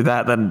gonna do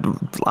that, then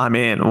I'm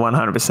in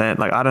 100%.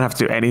 Like I don't have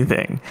to do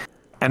anything.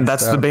 And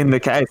that's been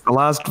the case. The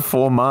last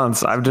 4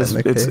 months,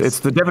 it's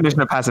the definition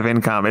of passive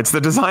income. It's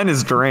the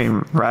designer's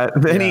dream, right?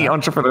 Any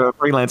entrepreneur,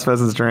 freelance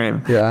person's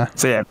dream. Yeah.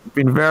 So yeah,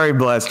 been very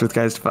blessed with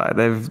Casetify.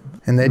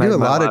 They do a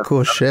lot of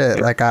cool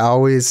shit. Like I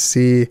always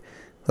see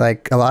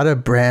like a lot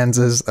of brands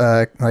as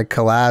like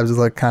collabs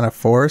look kind of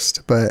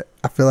forced, but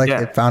I feel like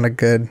they found a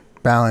good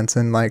balance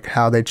in like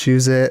how they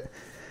choose it,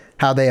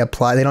 how they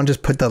apply. They don't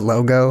just put the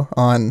logo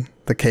on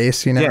the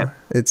case,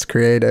 It's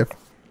creative.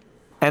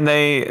 And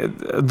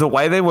the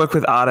way they work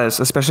with artists,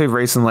 especially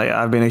recently,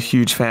 I've been a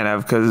huge fan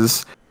of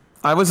because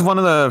I was one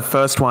of the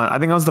first I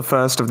think I was the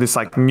first of this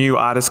like new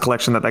artist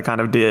collection that they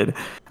kind of did.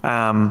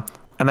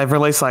 And they've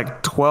released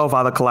like 12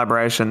 other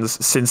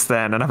collaborations since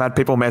then. And I've had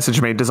people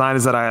message me,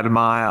 designers that I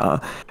admire,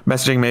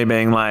 messaging me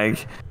being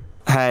like,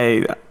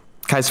 hey,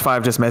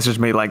 Case5 just messaged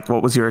me, like,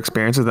 what was your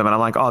experience with them? And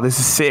I'm like, oh, this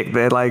is sick.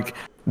 They're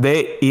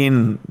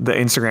in the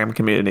Instagram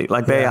community.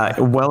 Like they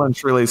are well and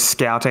truly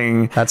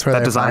scouting. That's where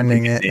they're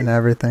finding it and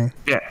everything.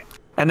 Yeah.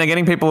 And they're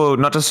getting people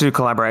not just to do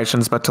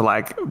collaborations, but to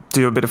like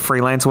do a bit of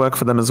freelance work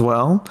for them as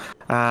well.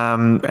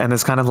 And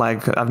there's kind of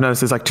like, I've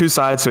noticed there's like 2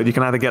 sides to it. You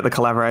can either get the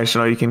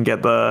collaboration or you can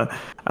get the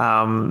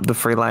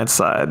freelance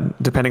side.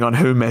 Depending on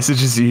who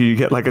messages you, you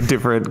get like a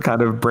different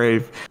kind of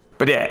brief.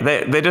 But yeah,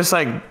 they're just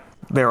like,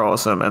 they're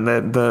awesome. And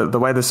the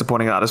way they're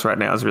supporting artists right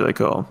now is really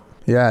cool.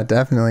 Yeah,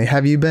 definitely.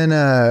 Have you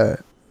been,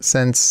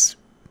 since...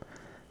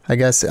 I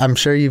guess I'm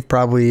sure you've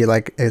probably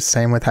like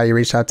same with how you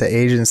reached out to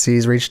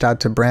agencies, reached out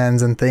to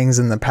brands and things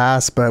in the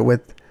past, but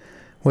with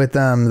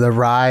the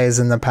rise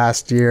in the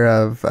past year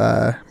of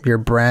your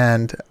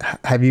brand,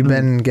 have you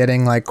been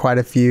getting like quite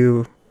a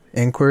few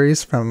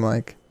inquiries from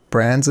like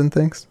brands and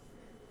things?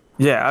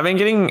 Yeah, I've been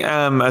getting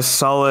a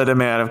solid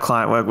amount of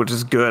client work, which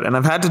is good. And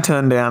I've had to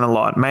turn down a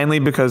lot, mainly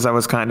because I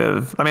was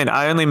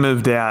I only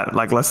moved out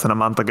like less than a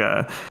month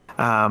ago.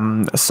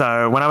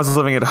 So when I was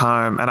living at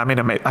home, and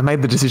I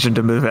made the decision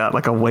to move out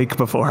like a week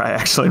before I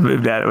actually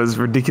moved out. It was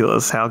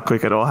ridiculous how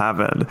quick it all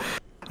happened.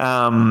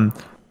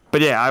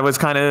 But yeah, I was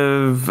kind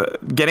of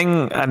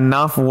getting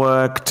enough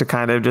work to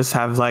kind of just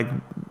have like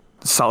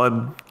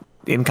solid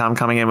income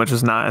coming in, which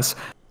was nice.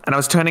 And I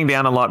was turning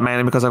down a lot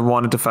mainly because I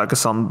wanted to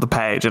focus on the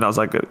page, and I was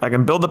like, I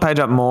can build the page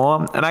up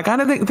more. And I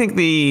kind of think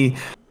the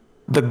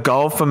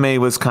goal for me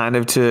was kind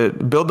of to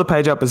build the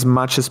page up as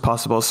much as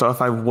possible. So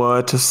if I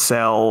were to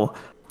sell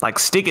like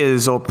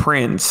stickers or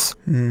prints,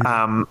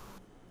 that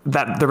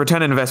the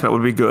return on investment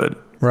would be good.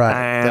 Right.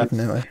 And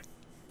definitely.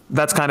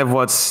 that's kind of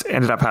what's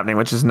ended up happening,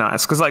 which is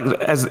nice. Because like,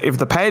 as if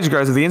the page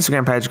grows, if the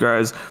Instagram page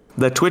grows,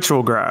 the Twitch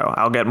will grow.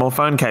 I'll get more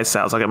phone case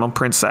sales. I'll get more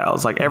print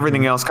sales. Like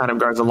everything else kind of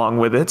goes along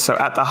with it. So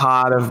at the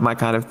heart of my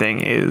kind of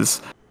thing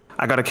is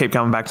I got to keep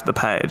coming back to the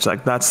page.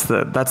 Like that's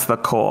the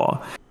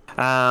core.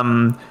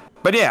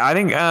 But yeah, I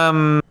think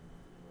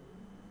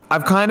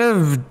I've kind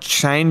of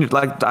changed.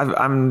 Like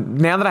I'm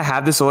now that I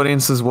have this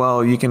audience as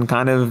well, you can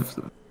kind of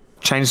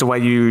change the way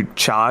you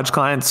charge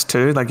clients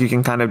too. Like you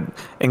can kind of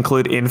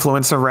include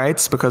influencer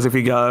rates, because if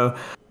you go,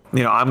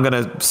 you know, I'm going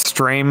to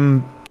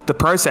stream the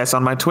process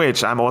on my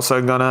Twitch, I'm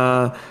also going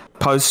to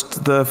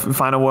post the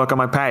final work on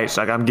my page.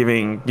 Like I'm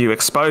giving you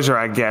exposure,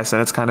 I guess.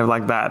 And it's kind of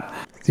like that.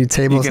 The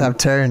tables have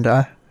turned,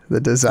 huh?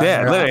 The designer.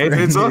 Yeah,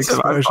 literally, it's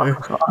awesome.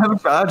 I'm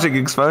charging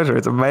exposure.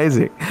 It's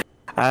amazing.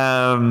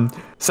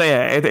 So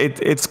yeah,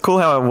 it's cool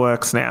how it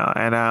works now.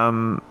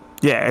 And,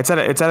 yeah, it's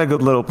at a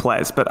good little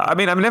place. But I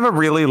mean, I've never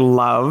really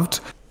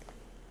loved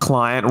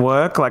client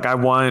work. Like I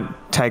won't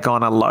take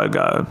on a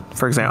logo,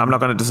 for example. I'm not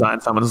going to design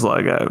someone's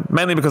logo,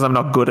 mainly because I'm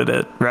not good at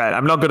it, right?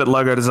 I'm not good at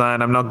logo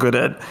design. I'm not good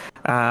at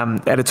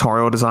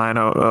editorial design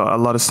or a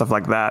lot of stuff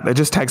like that. It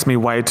just takes me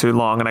way too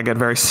long, and I get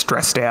very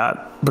stressed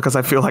out because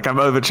I feel like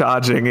I'm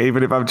overcharging.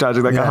 Even if I'm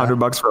charging like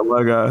 $100 for a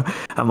logo,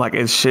 I'm like,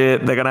 it's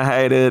shit. They're gonna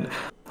hate it.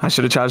 I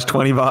should have charged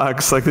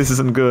 $20. Like this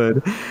isn't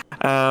good.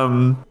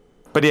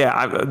 But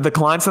yeah, the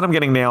clients that I'm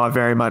getting now are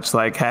very much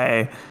like,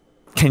 hey,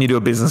 can you do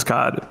a business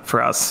card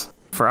for us,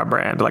 for our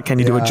brand? Like, can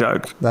you do a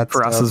joke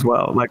for us as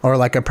well? Like, or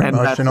like a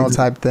promotional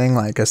type thing,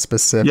 like a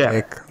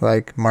specific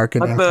like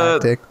marketing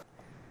tactic.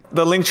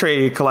 The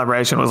Linktree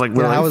collaboration was like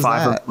really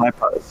 5 of my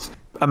posts.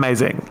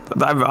 Amazing.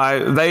 They're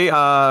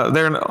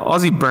an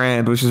Aussie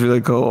brand, which is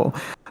really cool.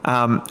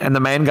 And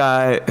the main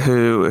guy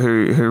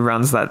who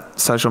runs that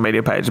social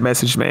media page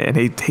messaged me, and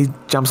he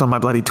jumps on my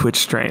bloody Twitch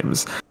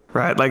streams.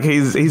 Right, like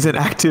he's an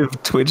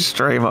active Twitch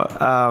streamer,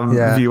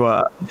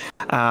 viewer,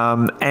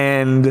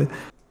 and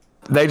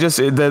they just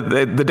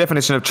the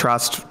definition of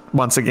trust.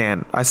 Once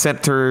again, I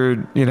sent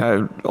through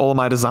all of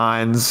my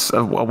designs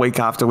a week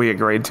after we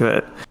agreed to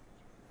it,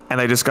 and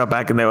they just got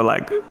back and they were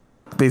like,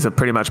 "These are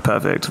pretty much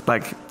perfect.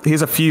 Like,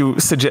 here's a few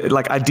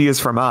ideas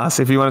from us.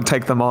 If you want to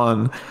take them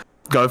on,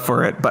 go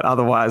for it. But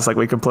otherwise, like,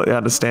 we completely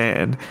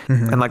understand."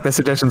 And like their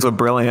suggestions were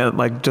brilliant,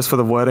 like just for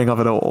the wording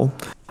of it all.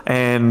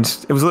 And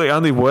it was really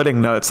only wording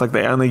notes. Like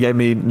they only gave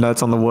me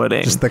notes on the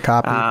wording, just the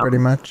copy, pretty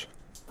much.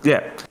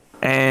 Yeah,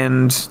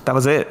 and that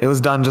was it. It was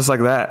done just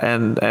like that.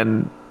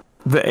 And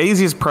the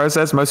easiest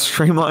process, most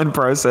streamlined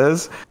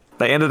process.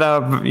 They ended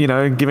up,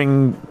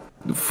 giving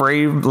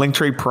free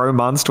Linktree Pro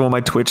months to all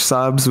my Twitch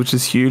subs, which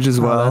is huge as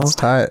well. That's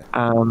tight.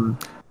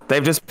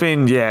 They've just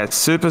been,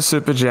 super,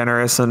 super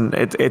generous. And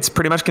it's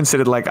pretty much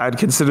considered, like, I'd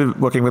consider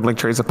working with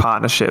Linktree as a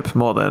partnership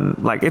more than,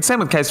 like, it's same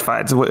with Case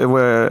Fights.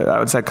 We're, I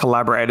would say,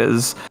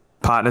 collaborators,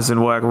 partners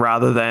in work,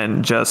 rather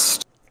than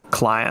just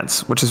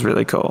clients, which is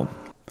really cool.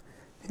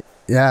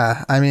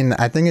 Yeah, I mean,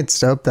 I think it's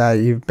dope that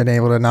you've been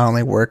able to not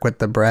only work with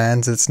the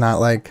brands, it's not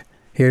like,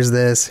 here's the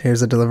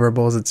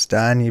deliverables, it's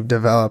done. You've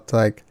developed,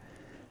 like,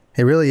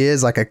 it really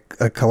is like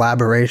a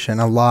collaboration,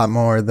 a lot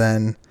more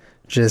than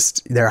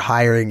just they're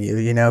hiring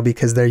you,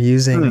 because they're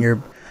using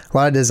a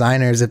lot of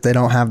designers, if they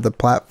don't have the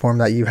platform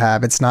that you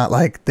have, it's not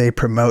like they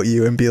promote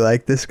you and be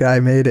like, this guy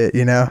made it,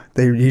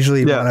 they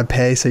usually want to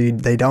pay so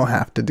they don't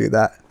have to do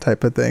that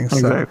type of thing.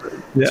 Exactly.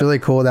 So it's really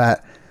cool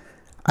that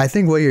I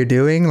think what you're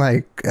doing,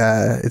 like,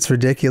 it's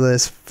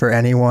ridiculous for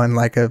anyone,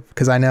 like,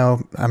 because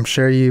I'm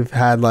sure you've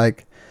had,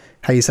 like,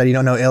 how you said you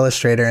don't know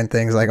Illustrator and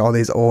things, like all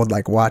these old,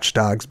 like,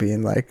 watchdogs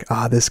being like,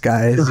 this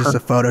guy is just a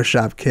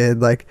Photoshop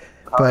kid, like,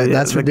 but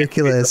that's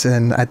ridiculous.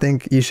 And I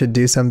think you should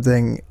do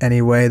something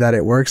any way that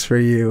it works for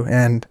you.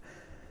 And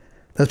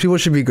those people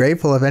should be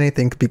grateful, if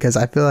anything, because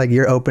I feel like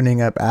you're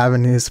opening up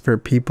avenues for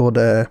people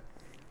to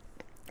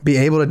be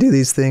able to do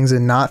these things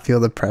and not feel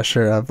the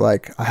pressure of,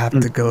 like, I have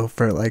to go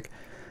for like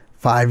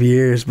 5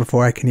 years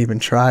before I can even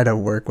try to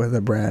work with a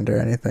brand or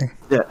anything.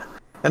 Yeah.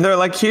 And there are,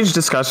 like, huge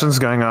discussions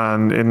going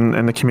on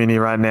in the community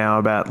right now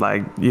about,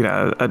 like,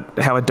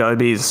 how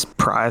Adobe's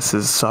price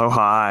is so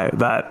high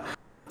that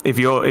if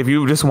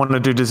you just want to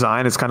do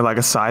design, it's kind of like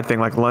a side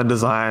thing, like learn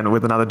design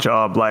with another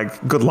job,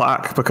 like, good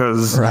luck,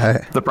 because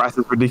the price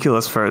is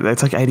ridiculous for it.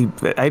 It's like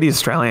 80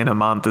 Australian a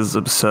month is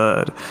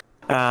absurd.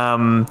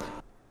 And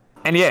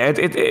yeah,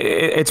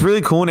 it's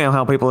really cool now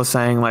how people are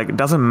saying, like, it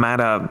doesn't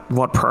matter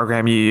what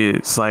program you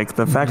use. Like,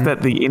 the fact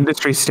that the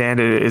industry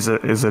standard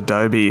is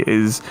Adobe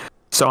is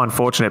so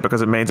unfortunate,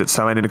 because it means it's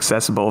so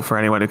inaccessible for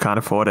anyone who can't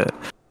afford it.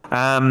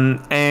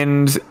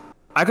 And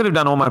I could have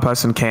done all my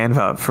posts in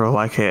Canva for all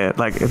I care.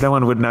 Like, no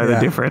one would know the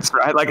difference,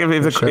 right? Like, if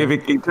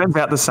it turns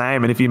out the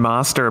same, and if you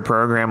master a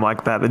program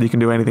like that you can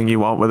do anything you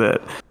want with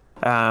it,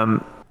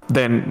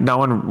 then no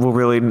one will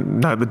really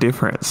know the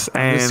difference.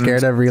 And you're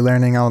scared of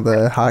relearning all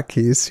the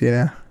hotkeys,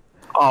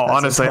 Oh,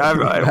 that's honestly,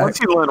 once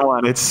you learn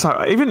one, it's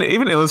so, even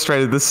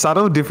Illustrator, the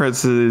subtle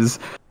differences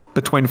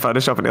between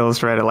Photoshop and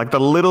Illustrator, like the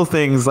little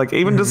things, like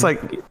even just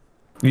like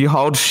you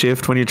hold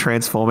shift when you're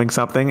transforming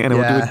something and it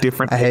will do a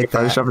different thing in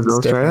Photoshop and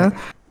Illustrator.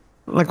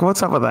 Like,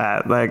 what's up with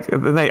that? Like,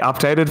 they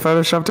updated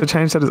Photoshop to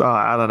change that. Oh,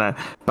 I don't know.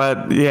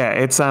 But yeah,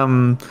 it's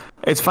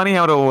funny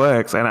how it all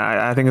works, and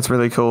I think it's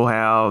really cool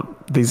how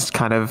these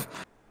kind of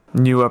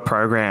newer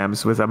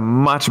programs with a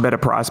much better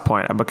price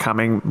point are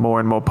becoming more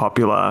and more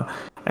popular.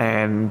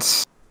 And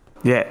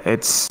yeah,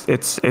 it's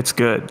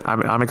good.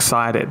 I'm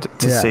excited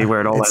to see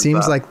where it all ends up. It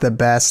seems like the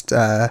best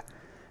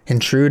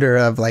intruder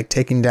of like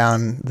taking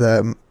down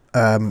the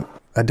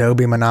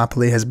Adobe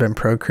monopoly has been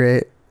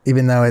Procreate,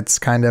 even though it's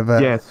kind of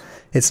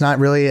it's not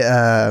really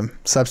a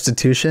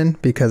substitution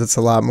because it's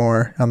a lot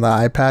more on the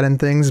iPad and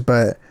things,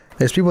 but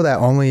there's people that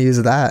only use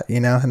that, you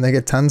know, and they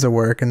get tons of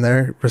work, and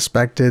they're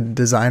respected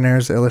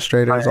designers,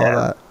 illustrators, all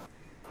that.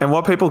 And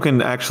what people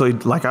can actually,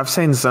 like, I've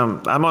seen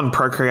I'm on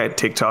Procreate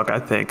TikTok, I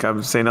think.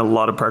 I've seen a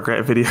lot of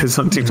Procreate videos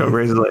on TikTok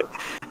recently.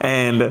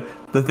 And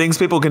the things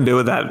people can do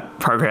with that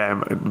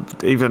program,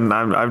 even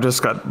I've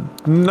just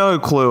got no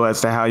clue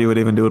as to how you would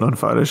even do it on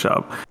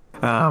Photoshop.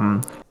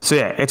 So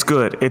yeah, it's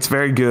good. It's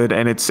very good,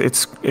 and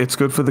it's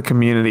good for the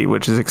community,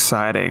 which is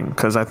exciting,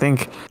 because I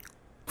think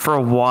for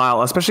a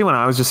while, especially when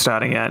I was just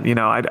starting out, you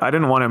know, I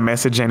didn't want to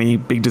message any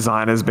big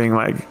designers being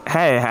like,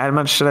 hey, how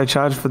much should I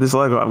charge for this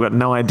logo? I've got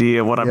no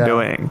idea what I'm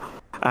doing.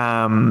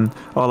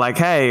 Or like,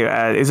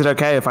 hey, is it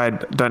okay if I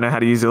don't know how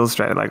to use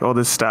Illustrator? Like all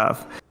this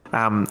stuff.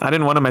 I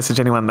didn't want to message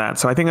anyone that.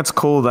 So I think it's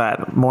cool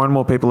that more and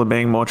more people are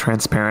being more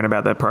transparent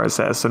about their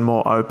process and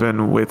more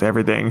open with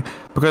everything,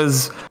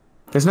 because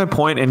there's no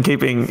point in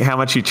keeping how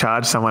much you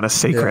charge someone a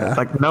secret. Yeah.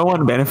 Like no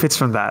one benefits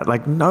from that.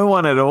 Like no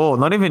one at all,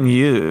 not even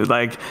you.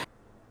 Like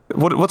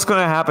what's going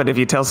to happen if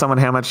you tell someone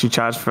how much you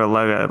charge for a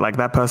logo? Like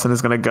that person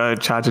is going to go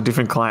charge a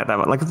different client that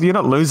much. Like you're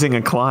not losing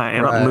a client.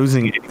 You're not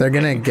losing anything. They're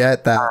going to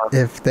get that.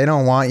 If they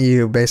don't want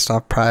you based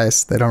off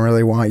price, they don't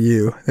really want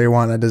you. They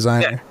want a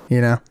designer,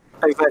 you know?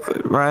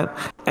 Exactly. Right.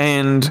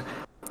 And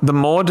the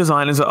more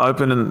designers are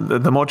open and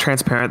the more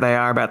transparent they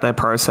are about their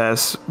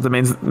process, that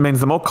means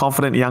the more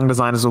confident young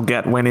designers will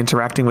get when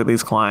interacting with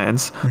these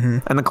clients. Mm-hmm.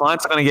 And the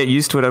clients are going to get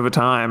used to it over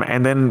time.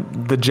 And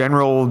then the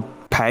general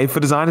pay for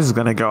designers is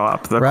going to go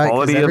up. The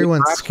quality of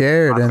everyone's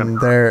scared, and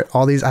they're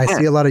all these. I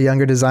see a lot of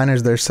younger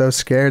designers. They're so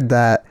scared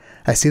that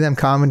I see them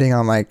commenting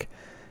on like,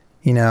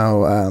 you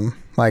know,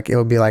 like it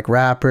will be like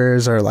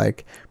rappers or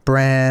like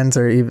brands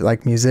or even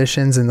like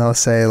musicians, and they'll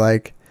say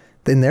like,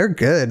 then they're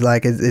good.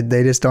 Like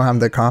they just don't have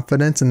the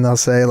confidence, and they'll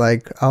say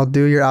like, I'll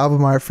do your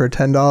album art for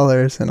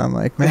 $10, and I'm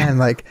like, man,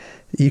 like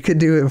you could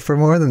do it for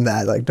more than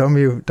that. Like don't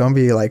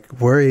be like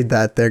worried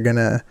that they're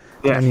gonna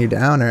turn you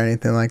down or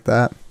anything like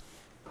that.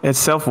 It's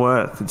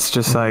self-worth. It's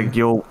just like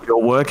your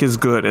work is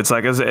good. It's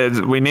like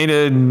as we need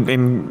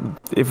to,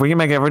 if we can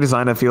make every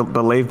designer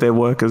believe their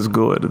work is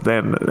good,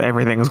 then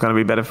everything is going to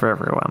be better for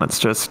everyone. It's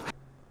just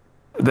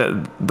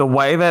the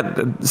way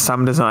that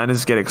some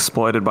designers get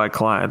exploited by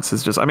clients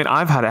is just, I mean,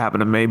 I've had it happen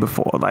to me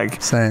before.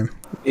 Like same,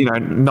 you know,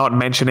 not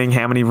mentioning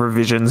how many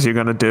revisions you're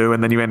going to do,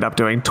 and then you end up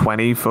doing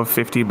 20 for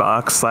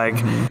 $50.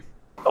 Like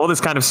all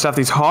this kind of stuff,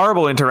 these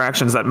horrible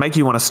interactions that make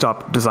you want to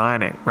stop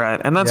designing, right?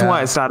 And that's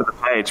why I started the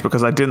page,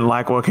 because I didn't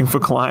like working for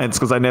clients,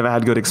 because I never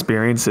had good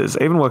experiences.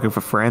 Even working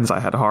for friends, I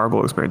had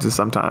horrible experiences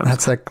sometimes.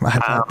 That's like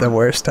the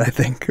worst, I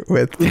think,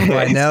 with people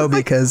I know,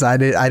 because I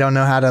don't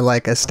know how to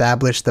like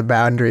establish the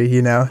boundary,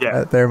 you know,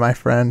 they're my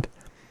friend.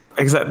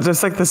 Exactly.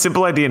 Just like the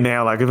simple idea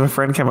now, like if a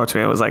friend came up to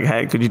me and was like,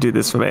 hey, could you do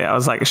this for me? I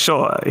was like,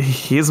 sure,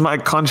 here's my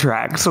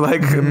contract.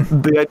 Like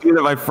the idea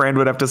that my friend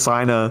would have to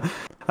sign a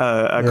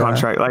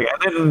contract, like,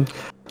 and then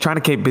trying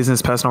to keep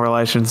business, personal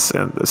relations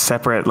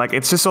separate. Like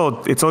it's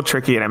all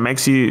tricky, and it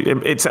makes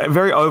it's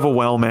very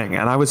overwhelming.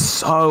 And I was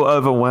so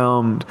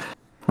overwhelmed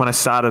when I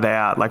started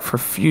out, like for a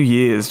few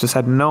years, just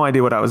had no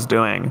idea what I was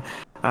doing.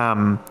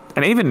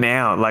 And even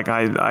now, like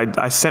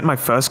I sent my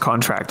first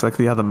contract like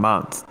the other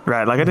month,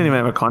 right? Like I didn't even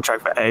have a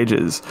contract for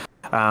ages.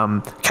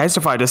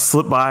 Casetify just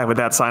slipped by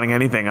without signing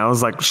anything. I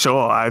was like,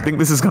 sure, I think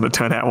this is going to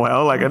turn out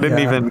well. Like I didn't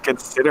even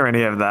consider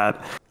any of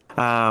that.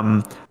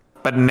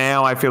 But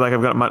now I feel like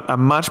I've got a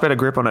much better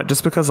grip on it,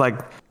 just because like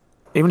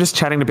even just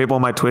chatting to people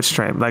on my Twitch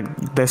stream,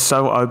 like they're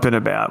so open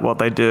about what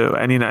they do.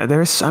 And, you know,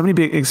 there are so many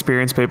big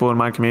experienced people in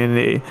my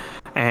community,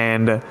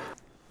 and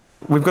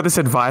we've got this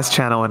advice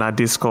channel in our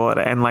Discord,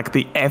 and like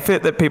the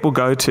effort that people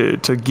go to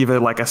give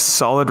a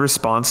solid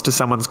response to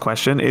someone's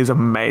question is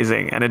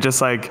amazing. And it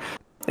just like,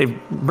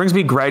 it brings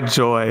me great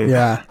joy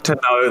to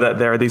know that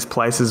there are these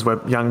places where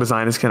young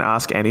designers can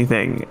ask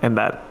anything, and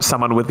that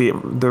someone with the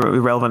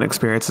relevant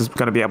experience is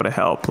going to be able to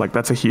help. Like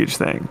that's a huge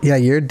thing. Yeah,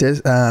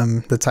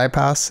 the Type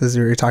House is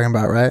what you're talking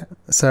about, right?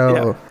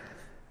 So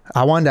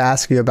I wanted to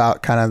ask you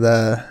about kind of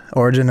the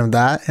origin of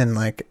that, and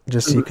like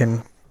just you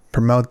can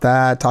promote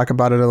that, talk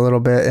about it a little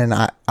bit. And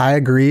I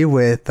agree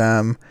with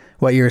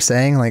what you were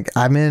saying. Like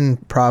I'm in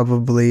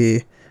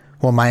probably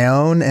my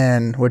own,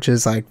 and which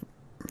is like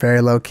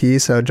very low key,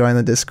 so join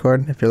the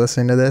Discord if you're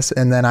listening to this.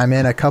 And then I'm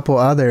in a couple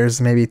others,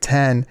 maybe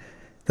 10.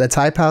 The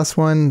Type House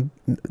one,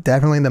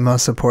 definitely the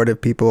most supportive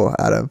people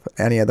out of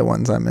any of the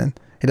ones I'm in.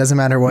 It doesn't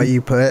matter what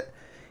you put,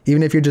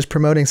 even if you're just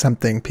promoting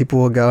something, people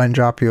will go and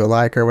drop you a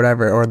like or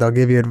whatever, or they'll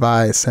give you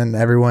advice, and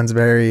everyone's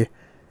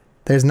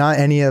there's not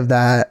any of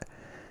that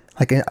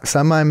like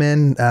some I'm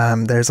in,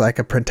 there's like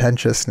a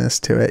pretentiousness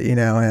to it, you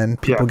know,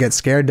 and people get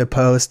scared to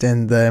post,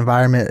 and the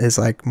environment is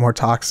like more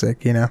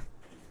toxic, you know.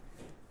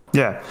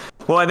 Yeah.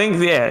 Well, I think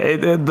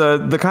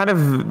the kind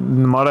of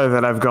motto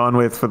that I've gone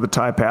with for the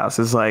Type House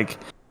is like,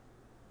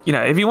 you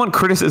know, if you want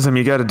criticism,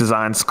 you go to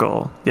design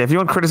school. Yeah, if you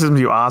want criticism,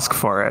 you ask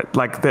for it.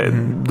 Like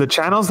the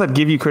channels that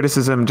give you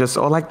criticism,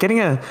 or like getting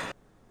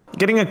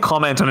a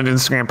comment on an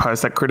Instagram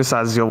post that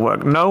criticizes your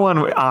work. No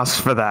one asks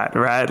for that,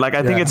 right? Like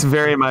I think it's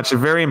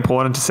very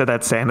important to set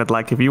that standard.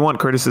 Like if you want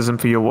criticism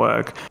for your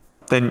work,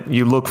 then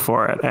you look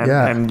for it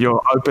and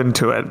you're open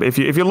to it. If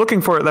you're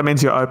looking for it, that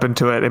means you're open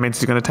to it. It means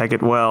you're going to take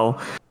it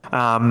well.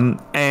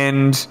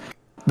 And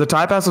the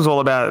Type House is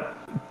all about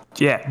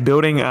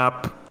building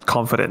up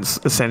confidence,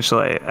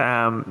 essentially,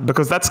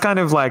 because that's kind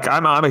of like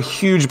I'm a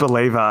huge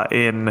believer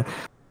in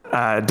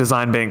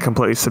design being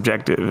completely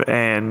subjective,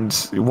 and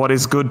what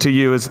is good to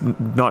you is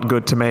not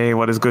good to me.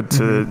 What is good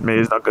to me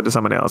is not good to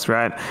someone else,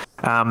 right?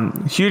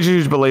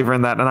 Huge believer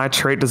in that, and I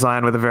treat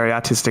design with a very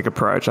artistic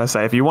approach. I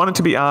say if you want it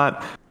to be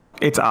art,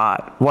 it's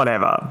art,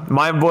 whatever.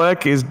 My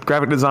work is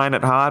graphic design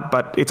at heart,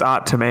 but it's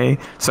art to me,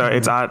 so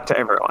it's art to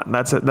everyone.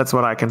 That's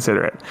what I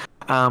consider it.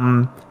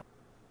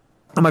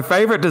 My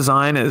favorite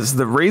designers,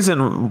 the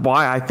reason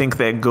why I think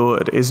they're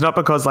good is not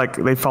because like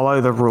they follow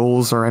the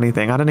rules or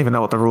anything. I don't even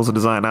know what the rules of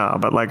design are,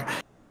 but like,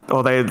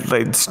 or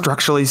they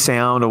structurally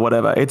sound or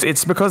whatever.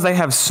 It's because they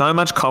have so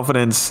much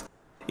confidence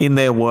in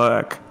their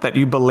work that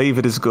you believe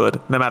it is good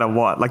no matter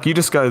what. Like you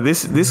just go,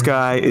 this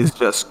guy is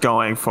just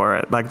going for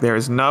it. Like there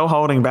is no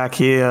holding back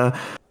here.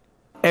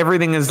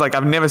 Everything is like,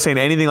 I've never seen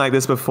anything like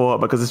this before,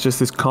 because it's just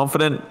this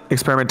confident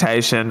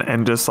experimentation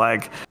and just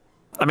like,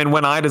 I mean,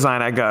 when I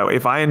design, I go,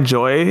 if I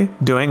enjoy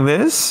doing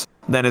this,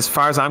 then as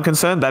far as I'm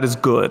concerned, that is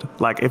good.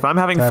 Like if I'm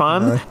having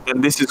fun,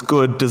 then this is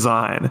good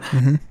design.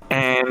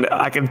 And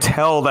I can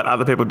tell that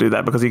other people do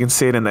that because you can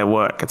see it in their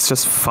work. It's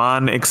just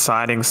fun,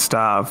 exciting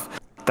stuff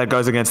that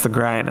goes against the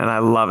grain, and I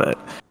love it.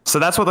 So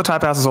that's what the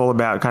Type House is all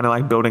about, kind of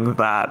like building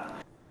that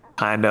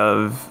kind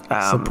of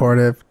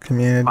supportive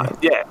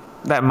community.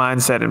 That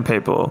mindset in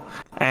people.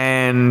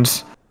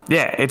 And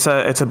yeah, it's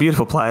a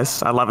beautiful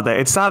place. I love it there.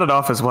 It started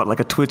off as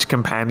like a Twitch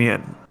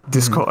companion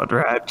Discord,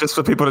 right? Just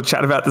for people to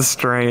chat about the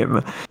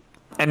stream.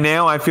 And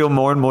now I feel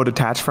more and more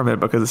detached from it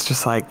because it's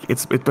just like,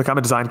 it's become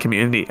a design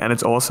community, and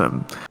it's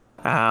awesome.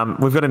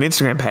 We've got an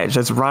Instagram page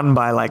that's run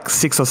by like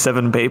 6 or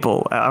 7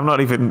 people. I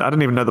don't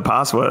even know the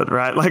password,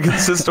 right? Like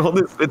it's just all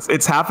this,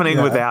 it's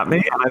happening without me.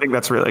 And I think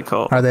that's really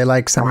cool. Are they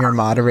like some of your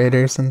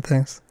moderators and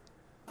things?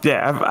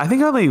 Yeah, I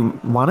think only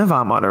one of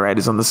our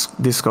moderators on this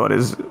Discord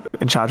is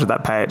in charge of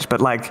that page.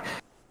 But like,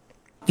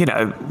 you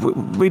know,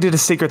 we did a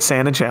Secret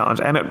Santa challenge,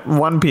 and at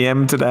 1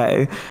 p.m.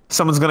 today,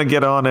 someone's going to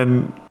get on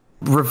and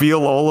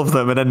reveal all of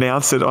them and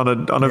announce it on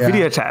a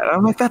video chat.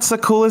 I'm like, that's the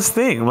coolest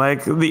thing.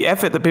 Like the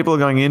effort that people are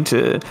going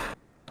into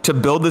to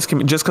build this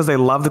community just because they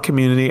love the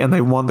community and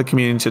they want the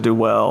community to do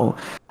well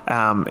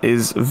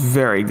is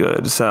very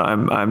good. So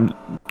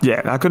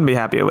I couldn't be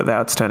happier with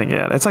how it's turning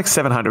out. It's like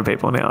 700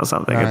 people now or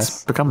something. Nice.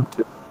 It's become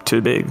too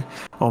big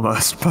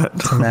almost, but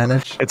to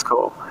manage. It's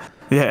cool.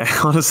 Yeah,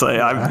 honestly,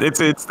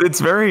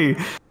 it's very.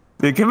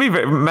 It can be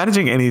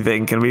managing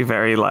anything can be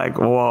very like,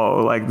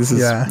 whoa, like this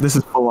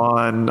is full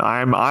on.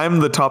 I'm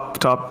the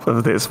top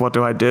of this. What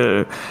do I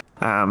do?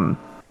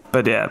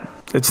 But yeah,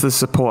 it's the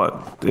support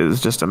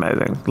is just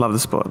amazing. Love the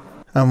support.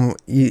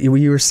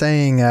 You were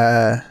saying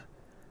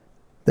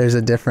there's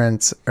a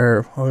difference,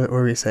 or what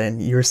were you saying?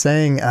 You were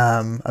saying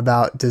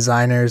about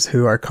designers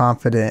who are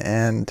confident,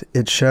 and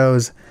it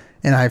shows.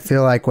 And I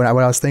feel like what I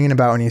was thinking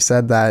about when you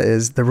said that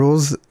is the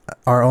rules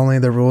are only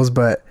the rules,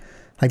 but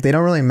like they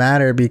don't really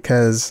matter,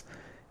 because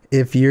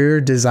if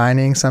you're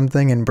designing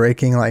something and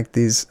breaking like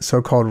these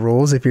so-called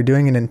rules, if you're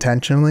doing it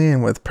intentionally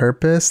and with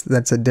purpose,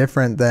 that's a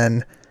different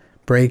than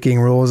breaking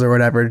rules or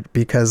whatever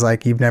because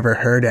like you've never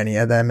heard any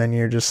of them and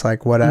you're just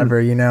like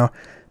whatever, you know.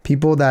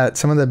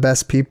 Some of the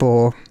best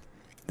people,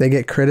 they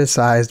get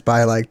criticized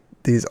by like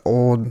these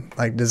old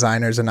like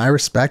designers, and I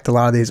respect a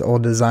lot of these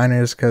old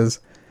designers because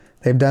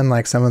they've done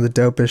like some of the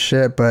dopest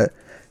shit. But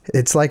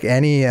it's like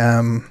any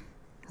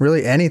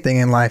really anything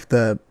in life,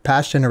 the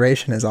past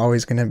generation is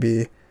always going to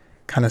be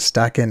kind of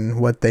stuck in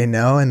what they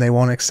know, and they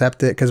won't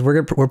accept it because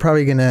we're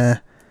probably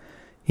gonna,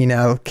 you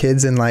know,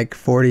 kids in like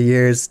 40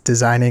 years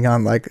designing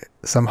on like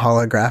some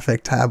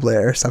holographic tablet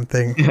or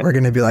something. We're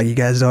gonna be like, you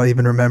guys don't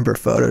even remember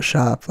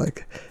Photoshop,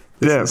 like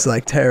this is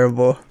like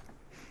terrible.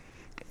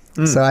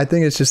 So I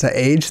think it's just an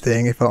age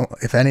thing,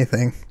 if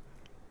anything.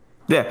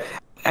 Yeah.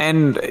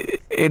 And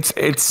it's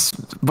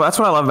that's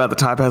what I love about the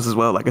Type House as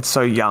well. Like it's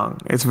so young.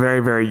 It's very,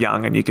 very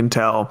young, and you can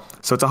tell.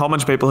 So it's a whole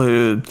bunch of people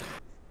who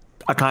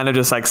are kind of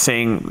just like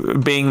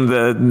being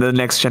the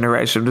next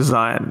generation of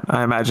design.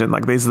 I imagine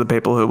like these are the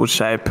people who will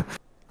shape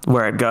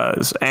where it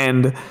goes.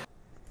 And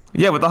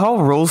yeah, with the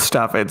whole rules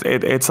stuff,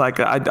 it's like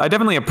I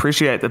definitely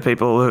appreciate the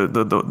people who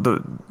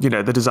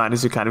the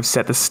designers who kind of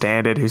set the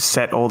standard, who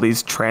set all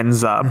these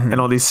trends up and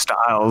all these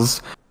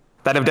styles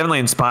that have definitely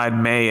inspired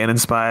me and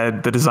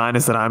inspired the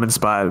designers that I'm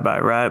inspired by,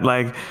 right?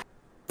 Like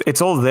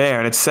it's all there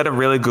and it's set a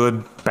really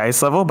good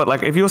base level. But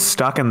like if you're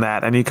stuck in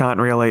that and you can't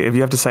really, if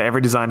you have to say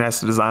every designer has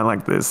to design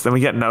like this, then we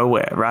get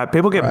nowhere, right?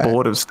 People get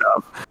bored of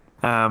stuff.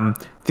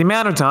 The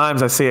amount of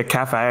times I see a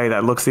cafe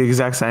that looks the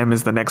exact same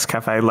as the next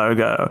cafe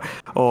logo,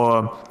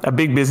 or a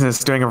big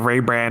business doing a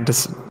rebrand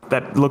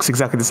that looks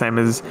exactly the same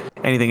as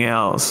anything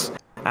else.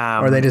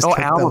 Or they just take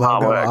the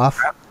logo off.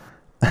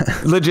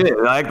 Legit,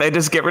 like they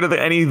just get rid of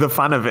the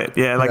fun of it.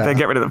 Yeah, like they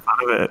get rid of the fun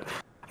of it.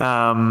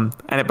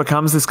 And it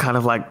becomes this kind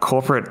of like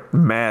corporate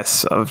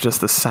mess of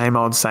just the same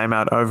old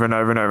over and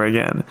over and over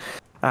again.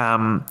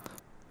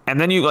 And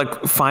then you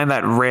like find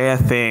that rare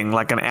thing,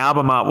 like an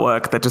album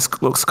artwork that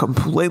just looks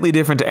completely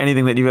different to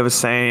anything that you've ever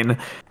seen,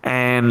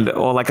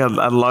 or like a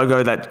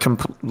logo that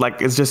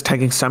like is just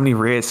taking so many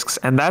risks,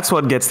 and that's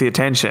what gets the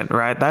attention,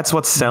 right? That's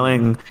what's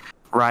selling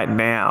right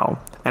now.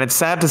 And it's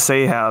sad to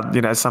see how,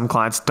 some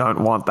clients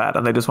don't want that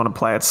and they just want to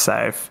play it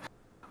safe.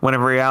 When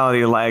in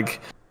reality,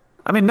 like,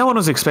 I mean, no one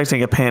was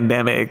expecting a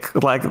pandemic.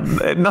 Like,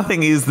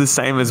 nothing is the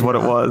same as what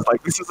it was.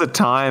 Like, this is a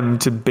time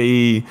to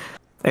be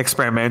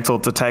experimental,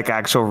 to take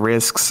actual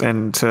risks,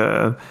 and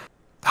to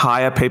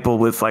hire people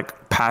with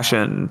like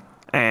passion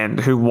and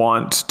who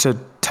want to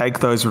take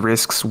those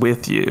risks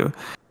with you.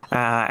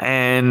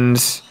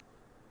 And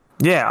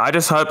yeah, I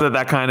just hope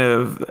that kind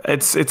of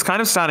it's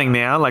kind of starting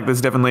now. Like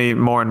there's definitely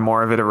more and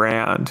more of it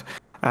around.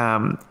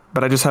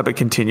 But I just hope it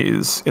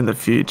continues in the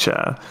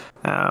future.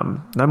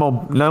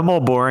 No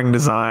more boring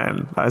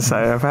design. I say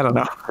I've had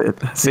enough of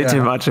it. See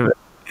too much of it.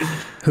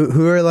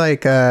 Who are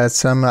like I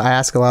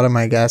ask a lot of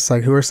my guests,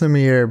 like who are some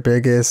of your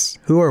biggest,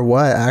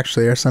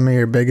 are some of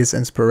your biggest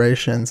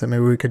inspirations? And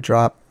maybe we could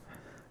drop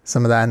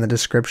some of that in the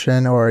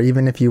description, or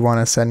even if you want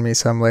to send me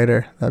some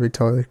later, that'd be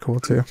totally cool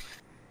too.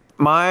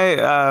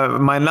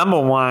 My number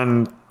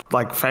one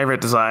like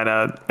favorite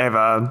designer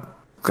ever,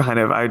 kind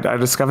of, I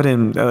discovered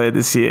him earlier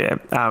this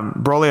year.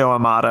 Braulio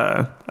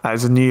Amato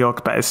is a New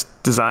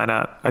York-based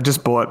designer. I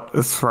just bought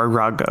a throw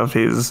rug of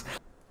his.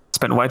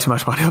 Spent way too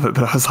much money on it,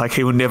 but I was like,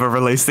 he will never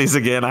release these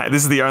again.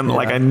 This is the only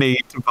I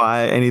need to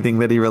buy anything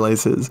that he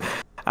releases.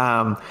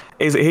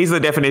 He's the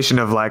definition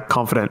of like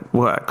confident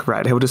work,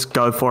 right? He'll just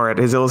go for it.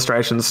 His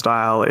illustration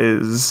style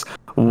is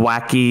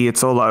wacky.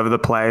 It's all over the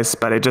place,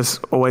 but it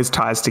just always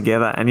ties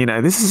together. And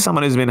this is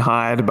someone who's been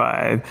hired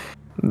by,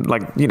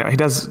 like, he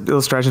does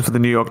illustrations for the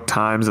New York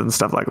Times and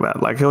stuff like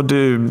that. Like he'll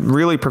do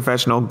really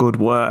professional, good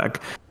work,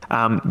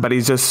 but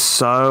he's just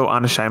so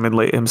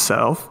unashamedly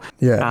himself.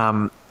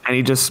 And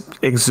he just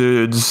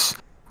exudes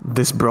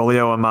this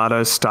Braulio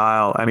Amato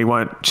style, and he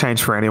won't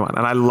change for anyone.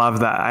 And I love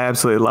that. I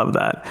absolutely love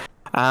that.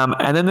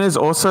 And then there's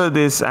also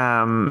this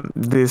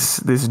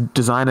this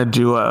designer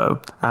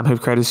duo who've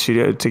created a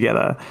studio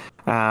together.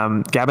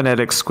 Gabinet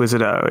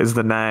Exquisito is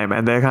the name,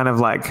 and they're kind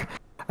of like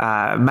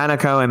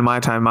Manako and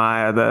Mai Tai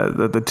Mai are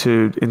the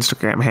two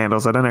Instagram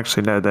handles. I don't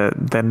actually know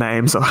their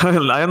names.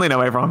 I only know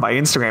everyone by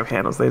Instagram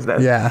handles these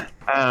days. Yeah.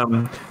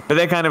 But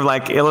they're kind of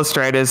like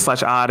illustrators /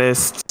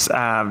 artists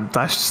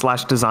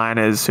 /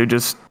 designers who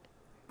just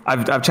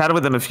I've chatted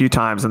with them a few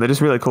times, and they're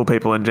just really cool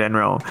people in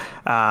general.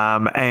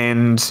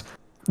 And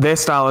their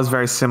style is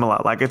very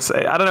similar. Like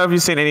I don't know if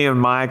you've seen any of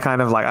my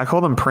kind of like, I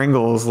call them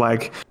Pringles,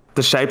 like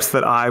the shapes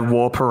that I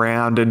warp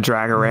around and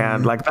drag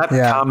around. Like that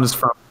comes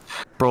from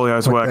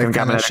Braulio's work, and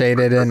kind of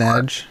shaded in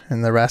edge,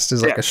 and the rest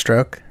is like a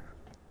stroke.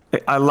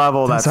 I love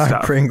all that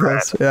stuff.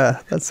 Pringles,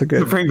 that's a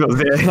good.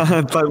 Pringles,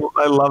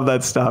 I love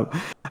that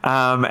stuff.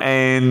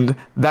 And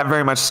that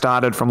very much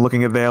started from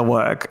looking at their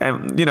work,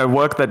 and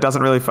work that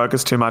doesn't really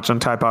focus too much on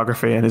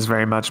typography and is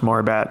very much more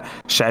about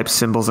shapes,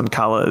 symbols, and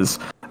colors.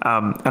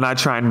 And I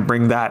try and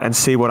bring that and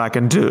see what I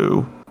can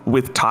do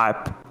with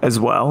type as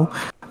well.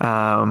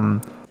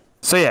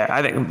 So yeah,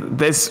 I think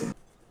there's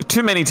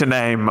too many to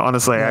name,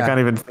 honestly. I can't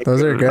even think.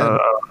 Those are good.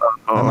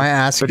 I might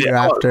ask you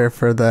after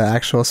for the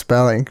actual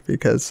spelling,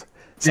 because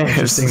some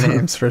interesting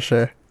names for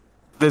sure.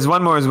 There's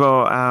one more as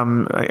well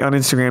on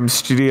Instagram,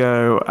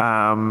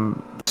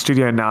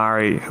 Studio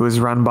Nari, who is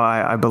run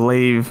by, I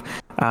believe,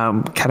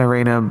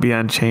 Caterina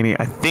Bianchini.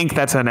 I think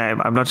that's her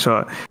name. I'm not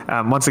sure.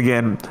 Once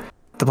again,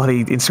 the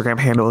bloody Instagram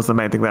handle is the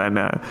main thing that I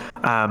know.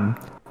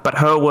 But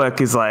her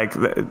work is like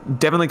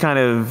definitely kind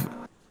of,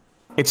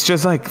 it's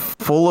just like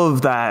full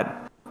of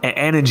that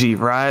energy,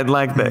 right?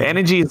 Like the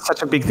energy is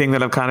such a big thing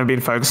that I've kind of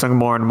been focusing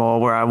more and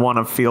more, where I want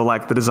to feel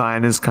like the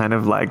design is kind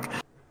of like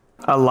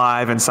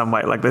alive in some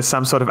way. Like there's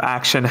some sort of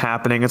action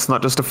happening. It's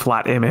not just a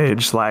flat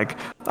image. Like,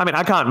 I mean,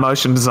 I can't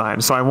motion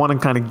design, so I want to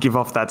kind of give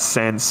off that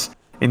sense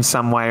in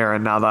some way or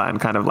another, and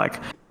kind of like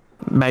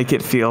make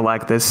it feel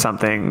like there's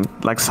something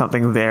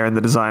there in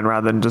the design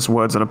rather than just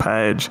words on a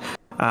page.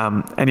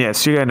 And yeah,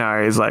 Studio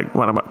Nari is like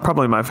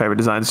probably my favorite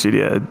design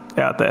studio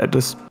out there.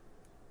 Just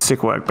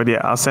sick work. But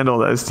yeah, I'll send all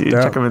those to you.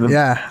 Check them in the.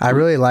 Yeah, I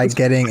really like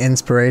getting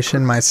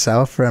inspiration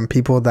myself from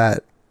people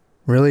that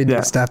really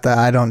do stuff that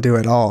I don't do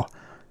at all,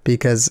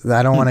 because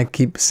I don't want to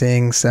keep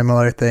seeing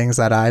similar things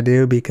that I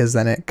do, because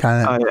then it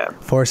kind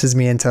of forces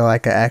me into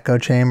like an echo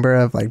chamber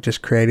of like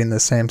just creating the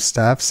same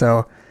stuff.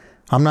 So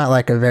I'm not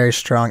like a very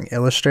strong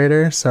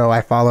illustrator, so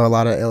I follow a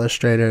lot of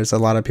illustrators, a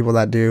lot of people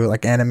that do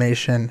like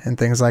animation and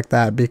things like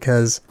that,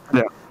 because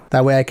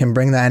that way I can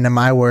bring that into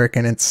my work,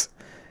 and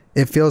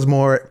it feels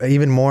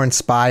even more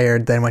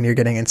inspired than when you're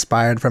getting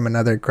inspired from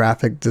another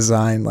graphic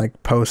design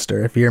like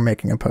poster. If you're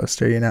making a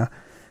poster, you know,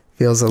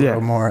 feels a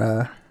little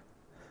more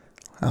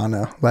I don't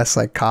know, less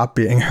like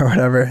copying or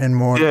whatever, and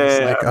more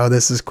just like, oh,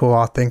 this is cool,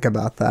 I'll think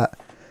about that.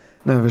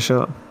 No, for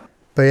sure.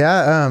 But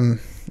yeah,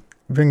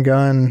 we've been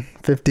going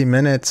 50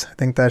 minutes. I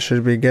think that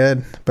should be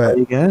good. But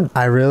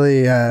I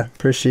really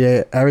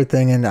appreciate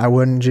everything, and I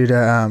wanted you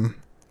to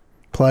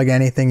plug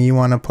anything you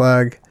want to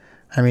plug.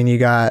 I mean, you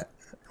got,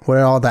 what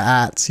are all the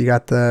ats? You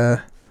got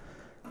the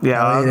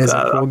Elliot is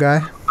a cool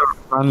guy.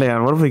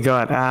 Rundown. What have we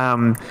got?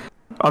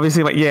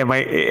 Obviously,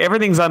 my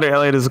everything's under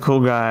Elliot is a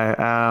cool guy.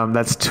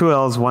 That's 2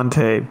 L's, 1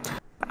 T.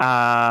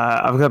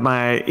 I've got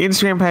my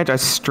Instagram page. I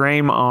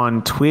stream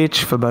on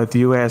Twitch for both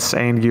US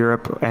and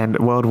Europe and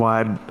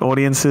worldwide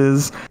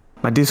audiences.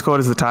 My Discord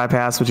is the Type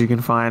House, which you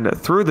can find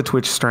through the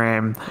Twitch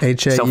stream.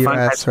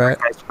 HAUS, right?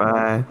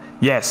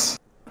 Yes.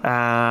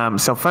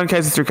 Sell phone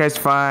cases through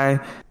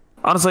Casetify.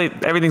 Honestly,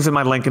 everything's in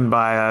my link in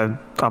bio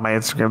on my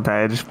Instagram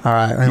page. All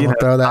right, and we'll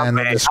throw that in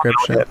the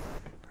description.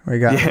 We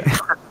got it.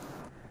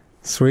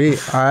 Sweet.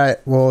 All right.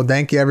 Well,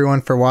 thank you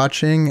everyone for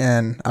watching,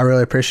 and I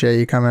really appreciate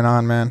you coming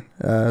on, man.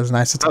 It was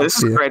nice to talk to you. This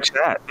is a great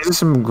chat. These are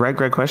some great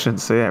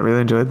questions. So yeah, I really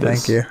enjoyed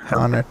this. Thank you.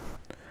 Honored.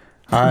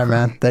 All right,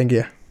 man. Thank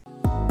you.